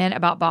to men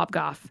about Bob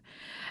Goff,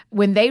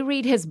 when they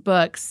read his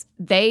books,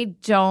 they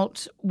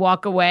don't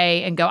walk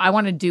away and go, I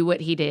want to do what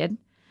he did.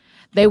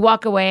 They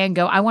walk away and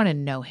go, I want to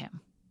know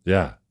him.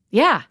 Yeah.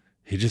 Yeah.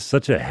 He's just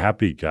such a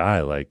happy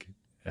guy. Like,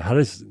 how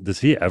does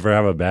he ever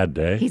have a bad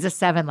day? He's a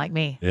 7 like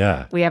me.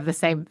 Yeah. We have the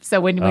same.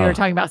 So when we were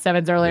talking about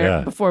 7s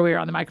earlier, before we were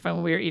on the microphone,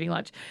 when we were eating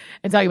lunch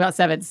and talking about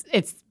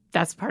 7s,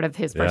 that's part of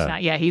his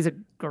personality. Yeah, he's a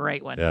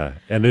great one. Yeah.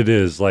 And it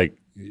is like,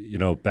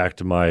 back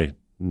to my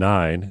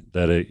 9,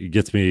 that it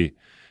gets me,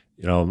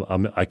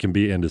 I can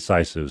be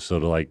indecisive. So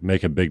to like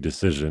make a big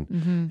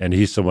decision, and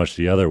he's so much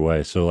the other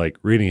way. So like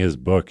reading his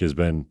book has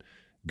been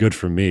good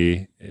for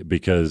me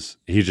because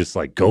he's just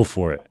like, go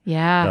for it.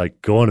 Yeah.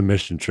 Like go on a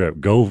mission trip,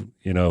 go,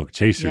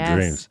 chase your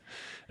dreams.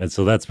 And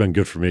so that's been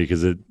good for me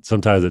because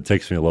sometimes it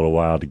takes me a little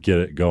while to get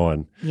it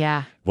going.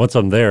 Yeah. Once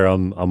I'm there,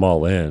 I'm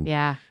all in.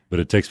 Yeah. But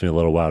it takes me a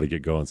little while to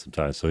get going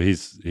sometimes. So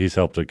he's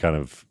helped to kind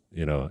of,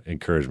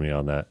 encourage me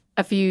on that.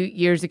 A few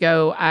years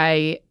ago,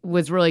 I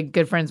was really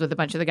good friends with a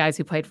bunch of the guys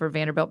who played for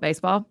Vanderbilt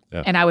baseball,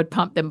 and I would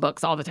pump them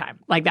books all the time.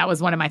 Like that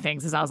was one of my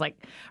things is I was like,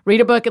 read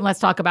a book and let's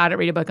talk about it,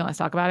 read a book and let's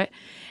talk about it.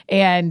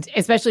 And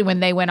especially when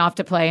they went off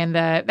to play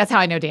that's how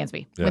I know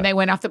Dansby. Yeah. When they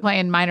went off to play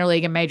in minor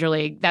league and major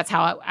league, that's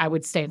how I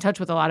would stay in touch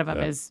with a lot of them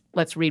is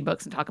let's read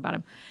books and talk about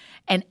them.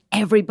 And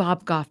every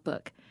Bob Goff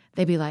book,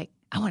 they'd be like,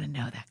 I want to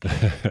know that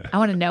guy. I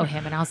want to know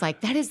him. And I was like,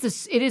 it is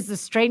the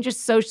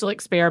strangest social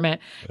experiment.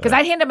 Because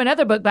I'd hand them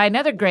another book by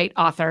another great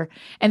author,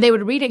 and they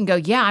would read it and go,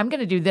 yeah, I'm going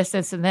to do this,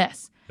 this, and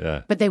this.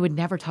 Yeah. But they would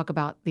never talk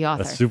about the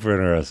author. That's super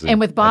interesting. And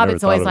with Bob,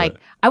 it's always like,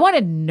 I want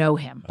to know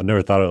him. I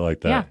never thought of it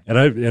like that. Yeah.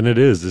 And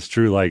it's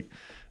true. Like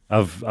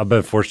I've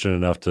been fortunate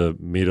enough to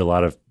meet a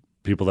lot of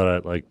people that I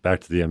like,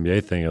 back to the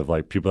NBA thing, of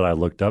like people that I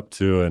looked up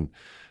to. And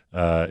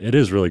it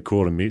is really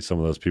cool to meet some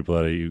of those people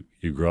that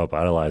you grow up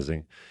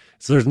idolizing.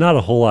 So there's not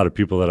a whole lot of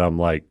people that I'm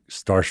like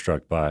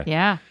starstruck by.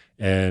 Yeah.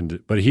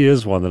 But he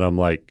is one that I'm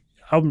like,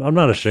 I'm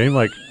not ashamed.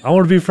 Like, I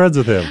want to be friends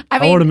with him.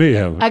 I want to meet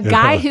him. A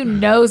guy who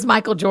knows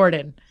Michael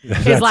Jordan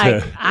is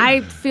like,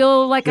 I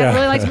feel like I'd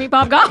really like to meet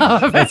Bob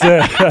Goff.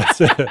 That's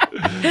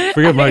it.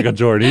 Forget Michael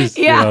Jordan. He's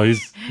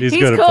he's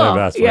good cool. at playing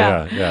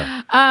basketball.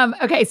 Yeah.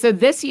 Okay, so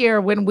this year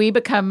when we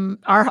become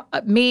our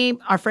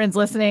friends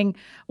listening,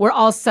 we're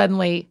all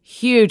suddenly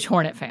huge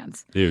Hornet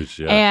fans. Huge,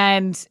 yeah.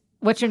 And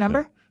what's your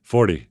number?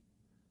 40.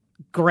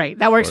 Great.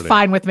 That works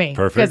fine with me.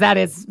 Perfect. Because that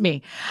is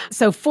me.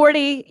 So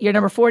 40, you're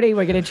number 40.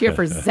 We're going to cheer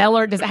for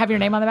Zeller. Does it have your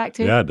name on the back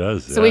too? Yeah, it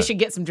does. So we should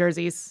get some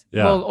jerseys.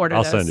 Yeah, we'll order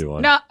I'll those. send you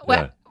one. No,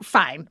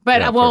 fine.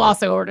 But we'll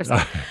also order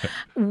some.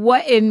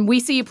 And we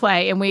see you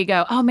play and we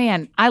go, oh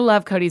man, I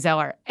love Cody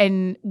Zeller.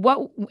 And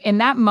what in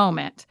that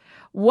moment,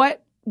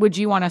 what would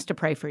you want us to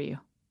pray for you?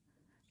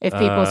 If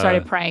people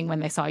started praying when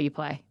they saw you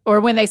play or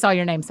when they saw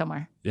your name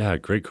somewhere? Yeah,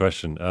 great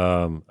question.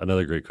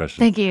 Another great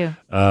question. Thank you.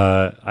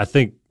 I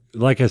think,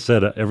 like I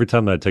said, every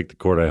time that I take the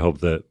court, I hope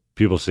that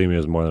people see me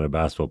as more than a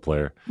basketball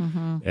player.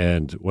 Mm-hmm.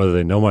 And whether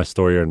they know my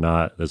story or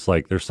not, it's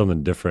like there's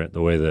something different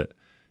the way that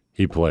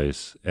he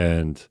plays.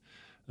 And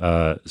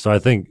so I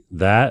think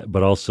that,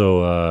 but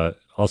also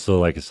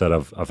like I said,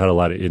 I've had a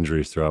lot of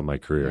injuries throughout my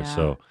career. Yeah.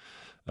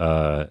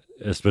 So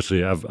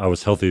especially I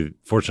was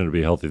fortunate to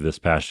be healthy this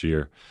past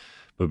year.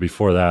 But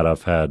before that,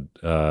 I've had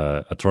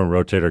a torn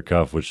rotator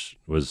cuff, which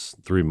was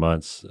 3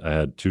 months. I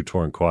had 2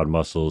 torn quad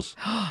muscles.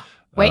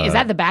 Wait, is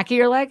that the back of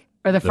your leg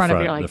or the front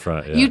of your leg? The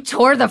front, yeah. You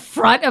tore the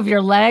front of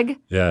your leg?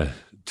 Yeah,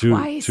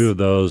 Twice? 2 of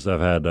those. I've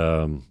had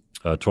a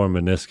torn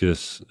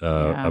meniscus.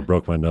 I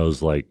broke my nose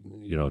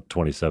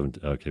 27,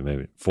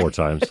 maybe 4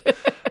 times.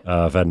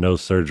 I've had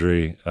nose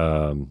surgery.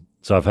 So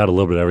I've had a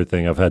little bit of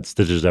everything. I've had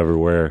stitches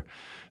everywhere.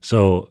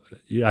 So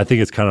I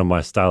think it's kind of my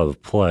style of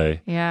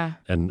play. Yeah.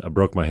 And I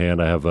broke my hand.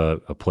 I have a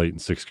plate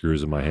and 6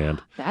 screws in my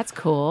hand. That's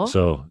cool.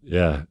 So,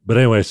 yeah. But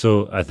anyway,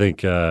 so I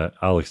think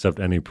I'll accept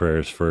any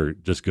prayers for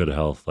just good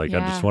health. I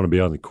just want to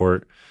be on the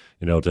court,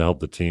 to help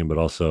the team. But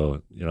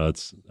also,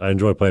 I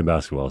enjoy playing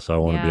basketball. So I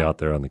want to be out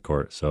there on the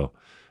court. So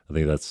I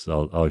think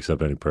I'll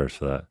accept any prayers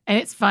for that. And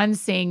it's fun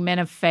seeing men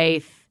of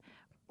faith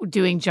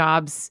doing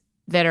jobs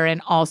that are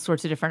in all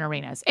sorts of different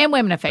arenas, and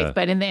women of faith,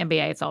 but in the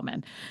NBA, it's all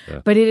men.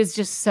 Yeah. But it is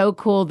just so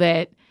cool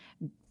to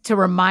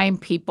remind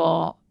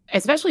people,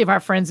 especially of our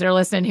friends that are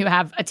listening who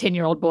have a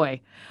 10-year-old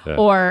boy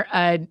or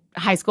a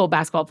high school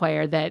basketball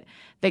player, that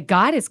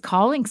God is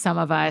calling some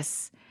of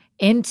us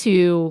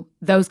into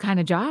those kind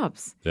of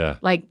jobs. Yeah.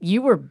 Like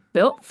you were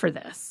built for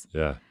this.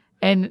 Yeah.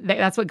 And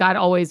that's what God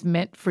always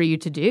meant for you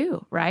to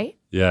do, right?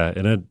 Yeah.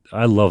 And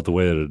I love the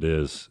way that it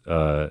is.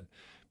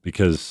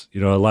 Because, a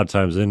lot of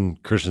times in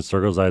Christian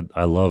circles,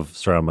 I love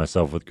surrounding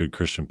myself with good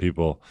Christian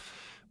people.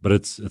 But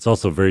it's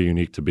also very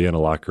unique to be in a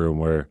locker room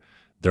where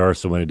there are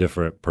so many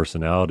different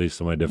personalities,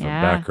 so many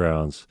different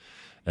backgrounds.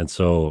 And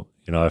so,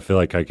 I feel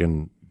like I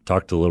can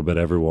talk to a little bit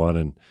of everyone.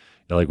 And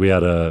like we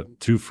had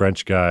 2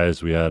 French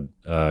guys. We had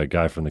a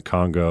guy from the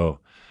Congo.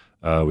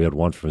 We had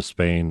one from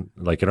Spain.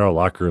 Like in our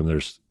locker room,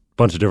 there's a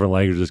bunch of different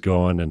languages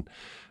going. And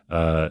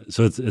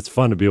so it's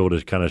fun to be able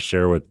to kind of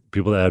share with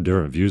people that have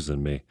different views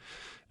than me.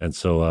 And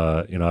so,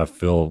 I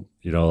feel,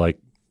 like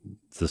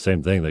it's the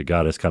same thing that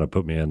God has kind of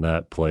put me in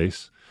that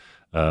place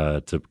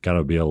to kind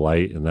of be a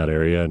light in that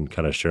area and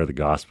kind of share the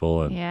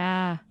gospel. And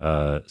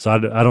so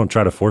I don't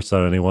try to force that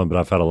on anyone, but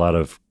I've had a lot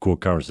of cool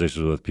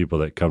conversations with people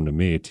that come to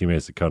me,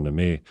 teammates that come to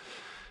me.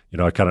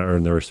 I kind of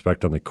earn their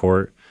respect on the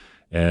court.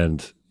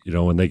 And,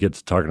 when they get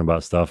to talking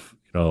about stuff,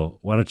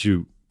 why don't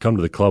you come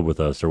to the club with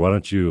us? Or why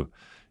don't you,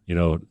 I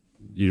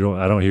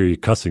don't hear you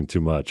cussing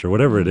too much or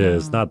whatever it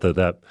is. Not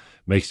that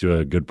makes you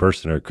a good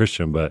person or a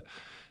Christian, but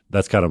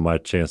that's kind of my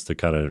chance to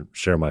kind of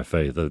share my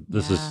faith.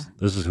 This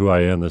is who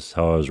I am. This is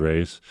how I was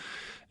raised.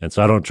 And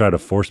so I don't try to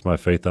force my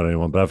faith on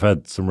anyone, but I've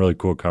had some really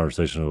cool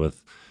conversations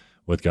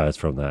with guys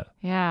from that.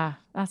 Yeah,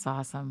 that's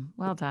awesome.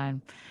 Well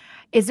done.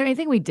 Is there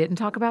anything we didn't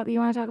talk about that you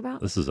want to talk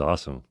about? This is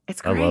awesome.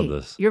 It's great. I love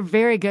this. You're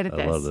very good at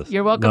this. I love this.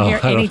 You're welcome here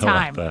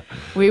anytime.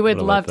 We would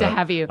love to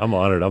have you. I'm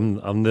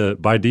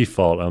honored. By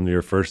default, I'm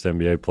your first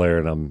NBA player,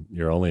 and I'm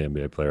your only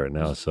NBA player right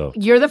now. So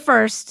you're the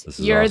first.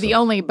 You're awesome. The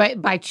only,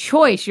 but by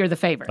choice, you're the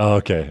favorite. Oh,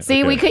 okay.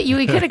 See, okay.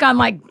 we could have gone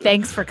like,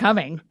 thanks for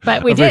coming,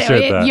 but we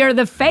did. You're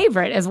the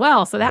favorite as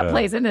well, so that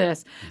plays into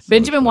this.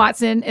 Benjamin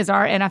Watson is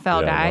our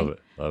NFL guy.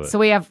 Love it. So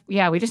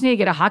we just need to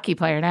get a hockey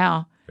player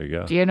now. There you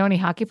go. Do you know any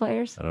hockey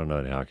players? I don't know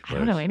any hockey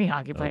players. I don't know any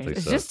hockey players.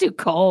 It's just too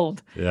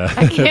cold. Yeah,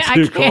 I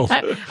can't. cold.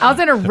 I was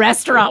in a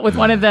restaurant with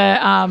one of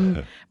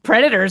the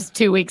Predators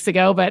 2 weeks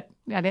ago, but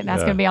I didn't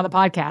ask him to be on the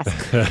podcast.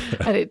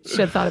 I should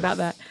have thought about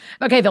that.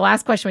 Okay, the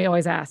last question we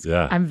always ask.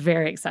 Yeah. I'm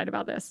very excited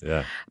about this.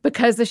 Yeah.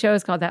 Because the show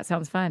is called That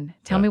Sounds Fun.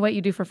 Tell me what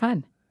you do for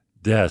fun.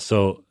 Yeah,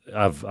 so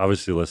I've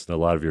obviously listened to a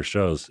lot of your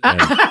shows.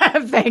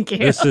 And thank you.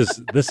 This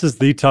is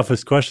the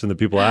toughest question that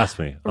people ask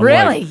me.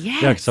 Really?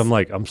 Yes. Yeah, because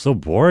I'm so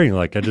boring.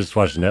 Like, I just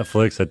watch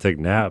Netflix. I take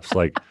naps.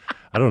 Like,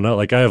 I don't know.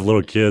 Like, I have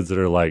little kids that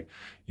are like,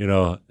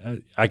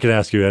 I can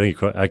ask you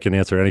I can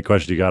answer any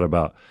question you got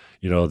about,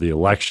 the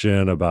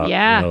election,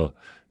 about,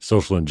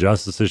 social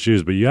injustice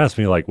issues. But you ask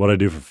me like what I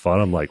do for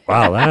fun. I'm like,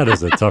 wow, that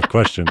is a tough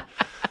question.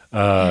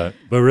 But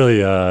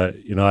really,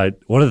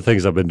 one of the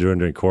things I've been doing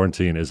during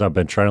quarantine is I've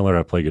been trying to learn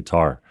how to play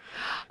guitar.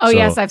 Oh,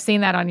 yes, I've seen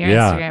that on your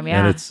Instagram.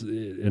 Yeah,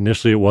 and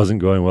initially it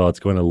wasn't going well. It's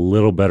going a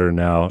little better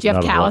now. Do you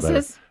have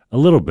calluses? A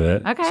little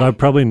bit. Okay. So I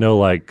probably know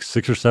like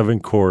 6 or 7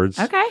 chords.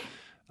 Okay.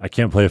 I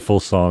can't play a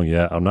full song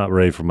yet. I'm not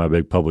ready for my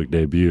big public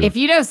debut. If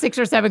you know 6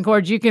 or 7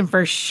 chords, you can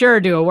for sure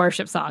do a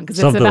worship song because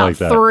it's Something about like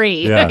that.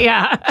 3.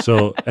 Yeah.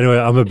 So anyway,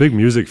 I'm a big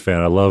music fan.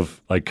 I love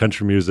like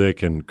country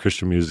music and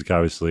Christian music,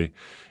 obviously.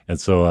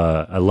 And so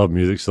I love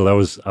music. So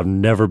I've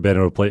never been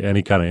able to play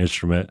any kind of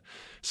instrument.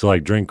 So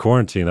like during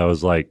quarantine, I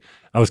was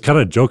kind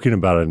of joking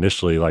about it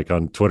initially, like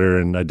on Twitter.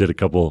 And I did a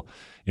couple,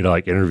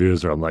 like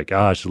interviews where I'm like,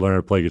 I should learn how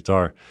to play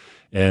guitar.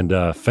 And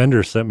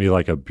Fender sent me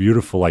like a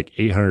beautiful like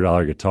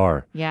 $800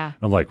 guitar. Yeah.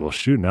 I'm like, well,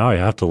 shoot, now I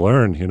have to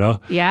learn,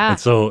 Yeah. And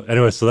so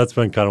anyway, so that's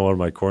been kind of one of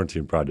my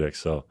quarantine projects.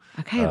 So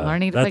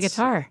learning to play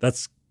guitar.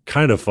 That's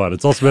kind of fun.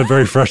 It's also been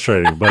very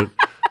frustrating, but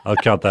I'll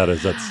count that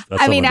as that's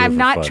I mean, I'm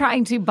not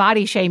trying to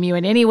body shame you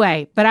in any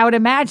way, but I would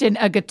imagine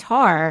a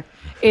guitar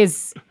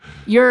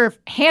your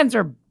hands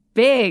are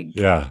big.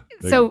 Yeah.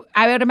 So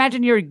I would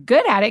imagine you're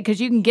good at it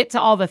because you can get to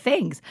all the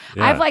things.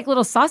 Yeah. I have like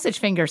little sausage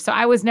fingers, so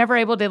I was never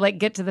able to like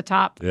get to the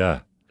top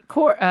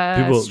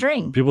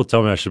string. People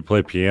tell me I should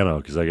play piano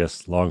because I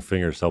guess long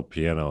fingers help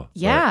piano.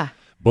 Yeah.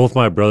 But both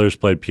my brothers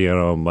played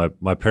piano.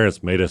 My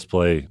parents made us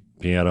play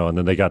piano, and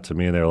then they got to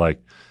me and they were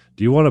like,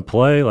 do you want to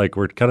play? Like,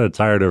 we're kind of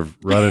tired of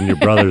running your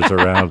brothers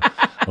around.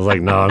 I was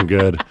like, no, I'm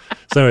good.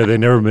 So anyway, they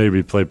never made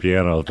me play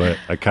piano, but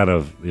I kind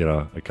of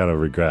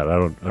regret.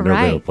 I've never been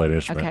able to play an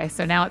instrument. Okay,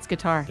 so now it's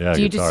guitar. Yeah,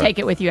 Do you just take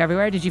it with you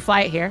everywhere? Did you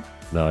fly it here?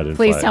 No, I didn't.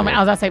 Please tell me. I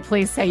was about to say,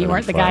 please say you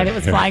weren't the guy that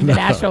was flying to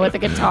Nashville with the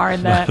guitar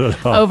and the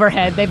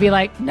overhead. They'd be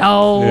like,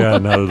 no. Yeah,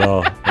 not at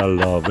all. Not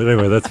at all. But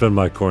anyway, that's been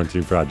my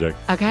quarantine project.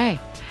 Okay.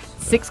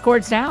 6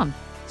 chords down.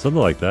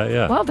 Something like that,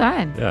 yeah. Well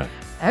done. Yeah.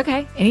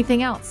 Okay.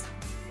 Anything else?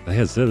 I think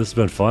that's it. This has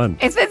been fun.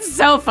 It's been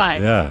so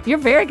fun. Yeah. You're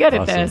very good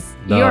at this.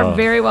 No, you are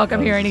very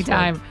welcome here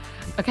anytime.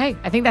 Okay.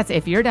 I think that's it.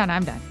 If you're done,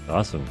 I'm done.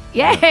 Awesome.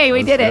 Yay,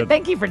 we did it.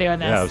 Thank you for doing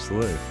this. Yeah,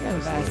 absolutely. You're the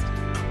best.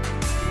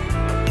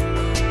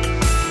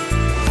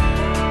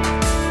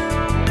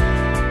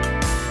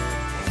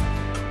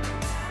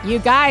 You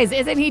guys,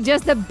 isn't he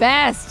just the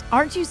best?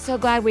 Aren't you so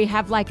glad we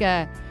have like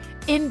a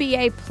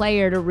NBA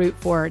player to root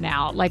for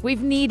now? Like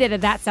we've needed a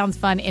That Sounds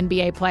Fun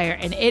NBA player,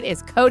 and it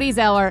is Cody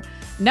Zeller,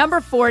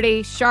 number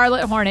 40,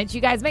 Charlotte Hornets.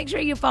 You guys make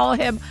sure you follow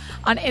him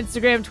on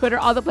Instagram, Twitter,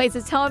 all the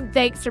places. Tell him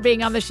thanks for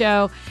being on the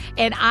show.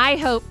 And I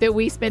hope that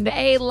we spend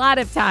a lot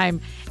of time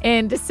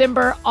in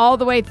December all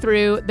the way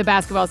through the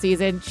basketball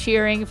season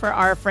cheering for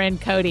our friend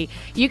Cody.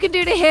 You can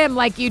do to him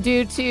like you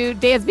do to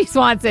Dansby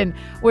Swanson,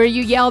 where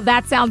you yell,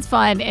 "That sounds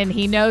fun," and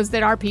he knows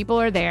that our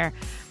people are there.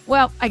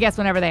 Well, I guess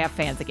whenever they have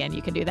fans again,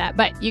 you can do that.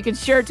 But you can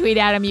sure tweet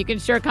at him. You can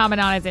sure comment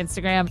on his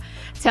Instagram.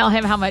 Tell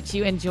him how much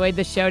you enjoyed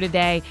the show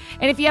today.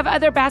 And if you have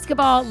other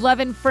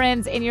basketball-loving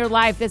friends in your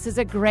life, this is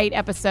a great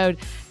episode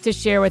to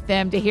share with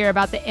them, to hear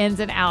about the ins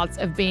and outs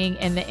of being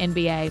in the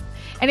NBA.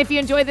 And if you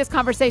enjoyed this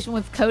conversation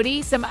with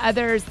Cody, some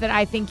others that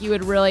I think you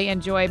would really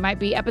enjoy might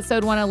be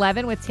episode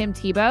 111 with Tim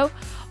Tebow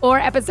or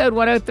episode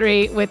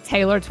 103 with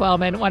Taylor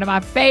Twellman, one of my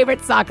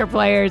favorite soccer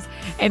players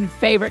and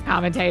favorite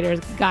commentators.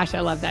 Gosh,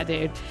 I love that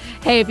dude.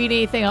 Hey, if you need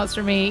anything else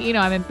from me, you know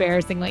I'm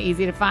embarrassingly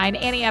easy to find.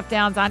 Annie F.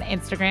 Downs on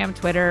Instagram,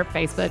 Twitter,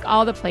 Facebook,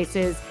 all the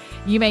places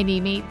you may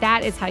need me.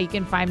 That is how you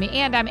can find me.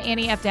 And I'm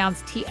Annie F.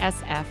 Downs,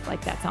 TSF,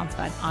 like that sounds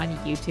fun, on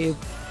YouTube.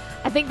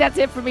 I think that's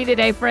it for me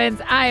today,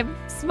 friends. I'm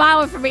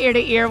smiling from ear to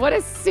ear. What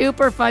a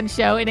super fun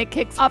show. And it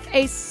kicks off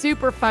a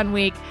super fun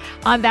week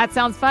on That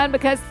Sounds Fun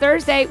because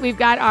Thursday we've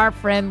got our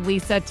friend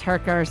Lisa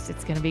TerKeurst.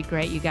 It's going to be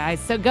great, you guys.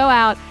 So go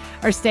out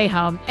or stay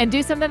home and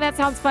do something that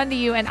sounds fun to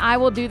you, and I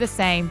will do the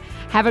same.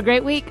 Have a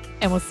great week,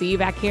 and we'll see you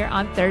back here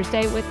on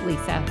Thursday with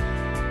Lisa.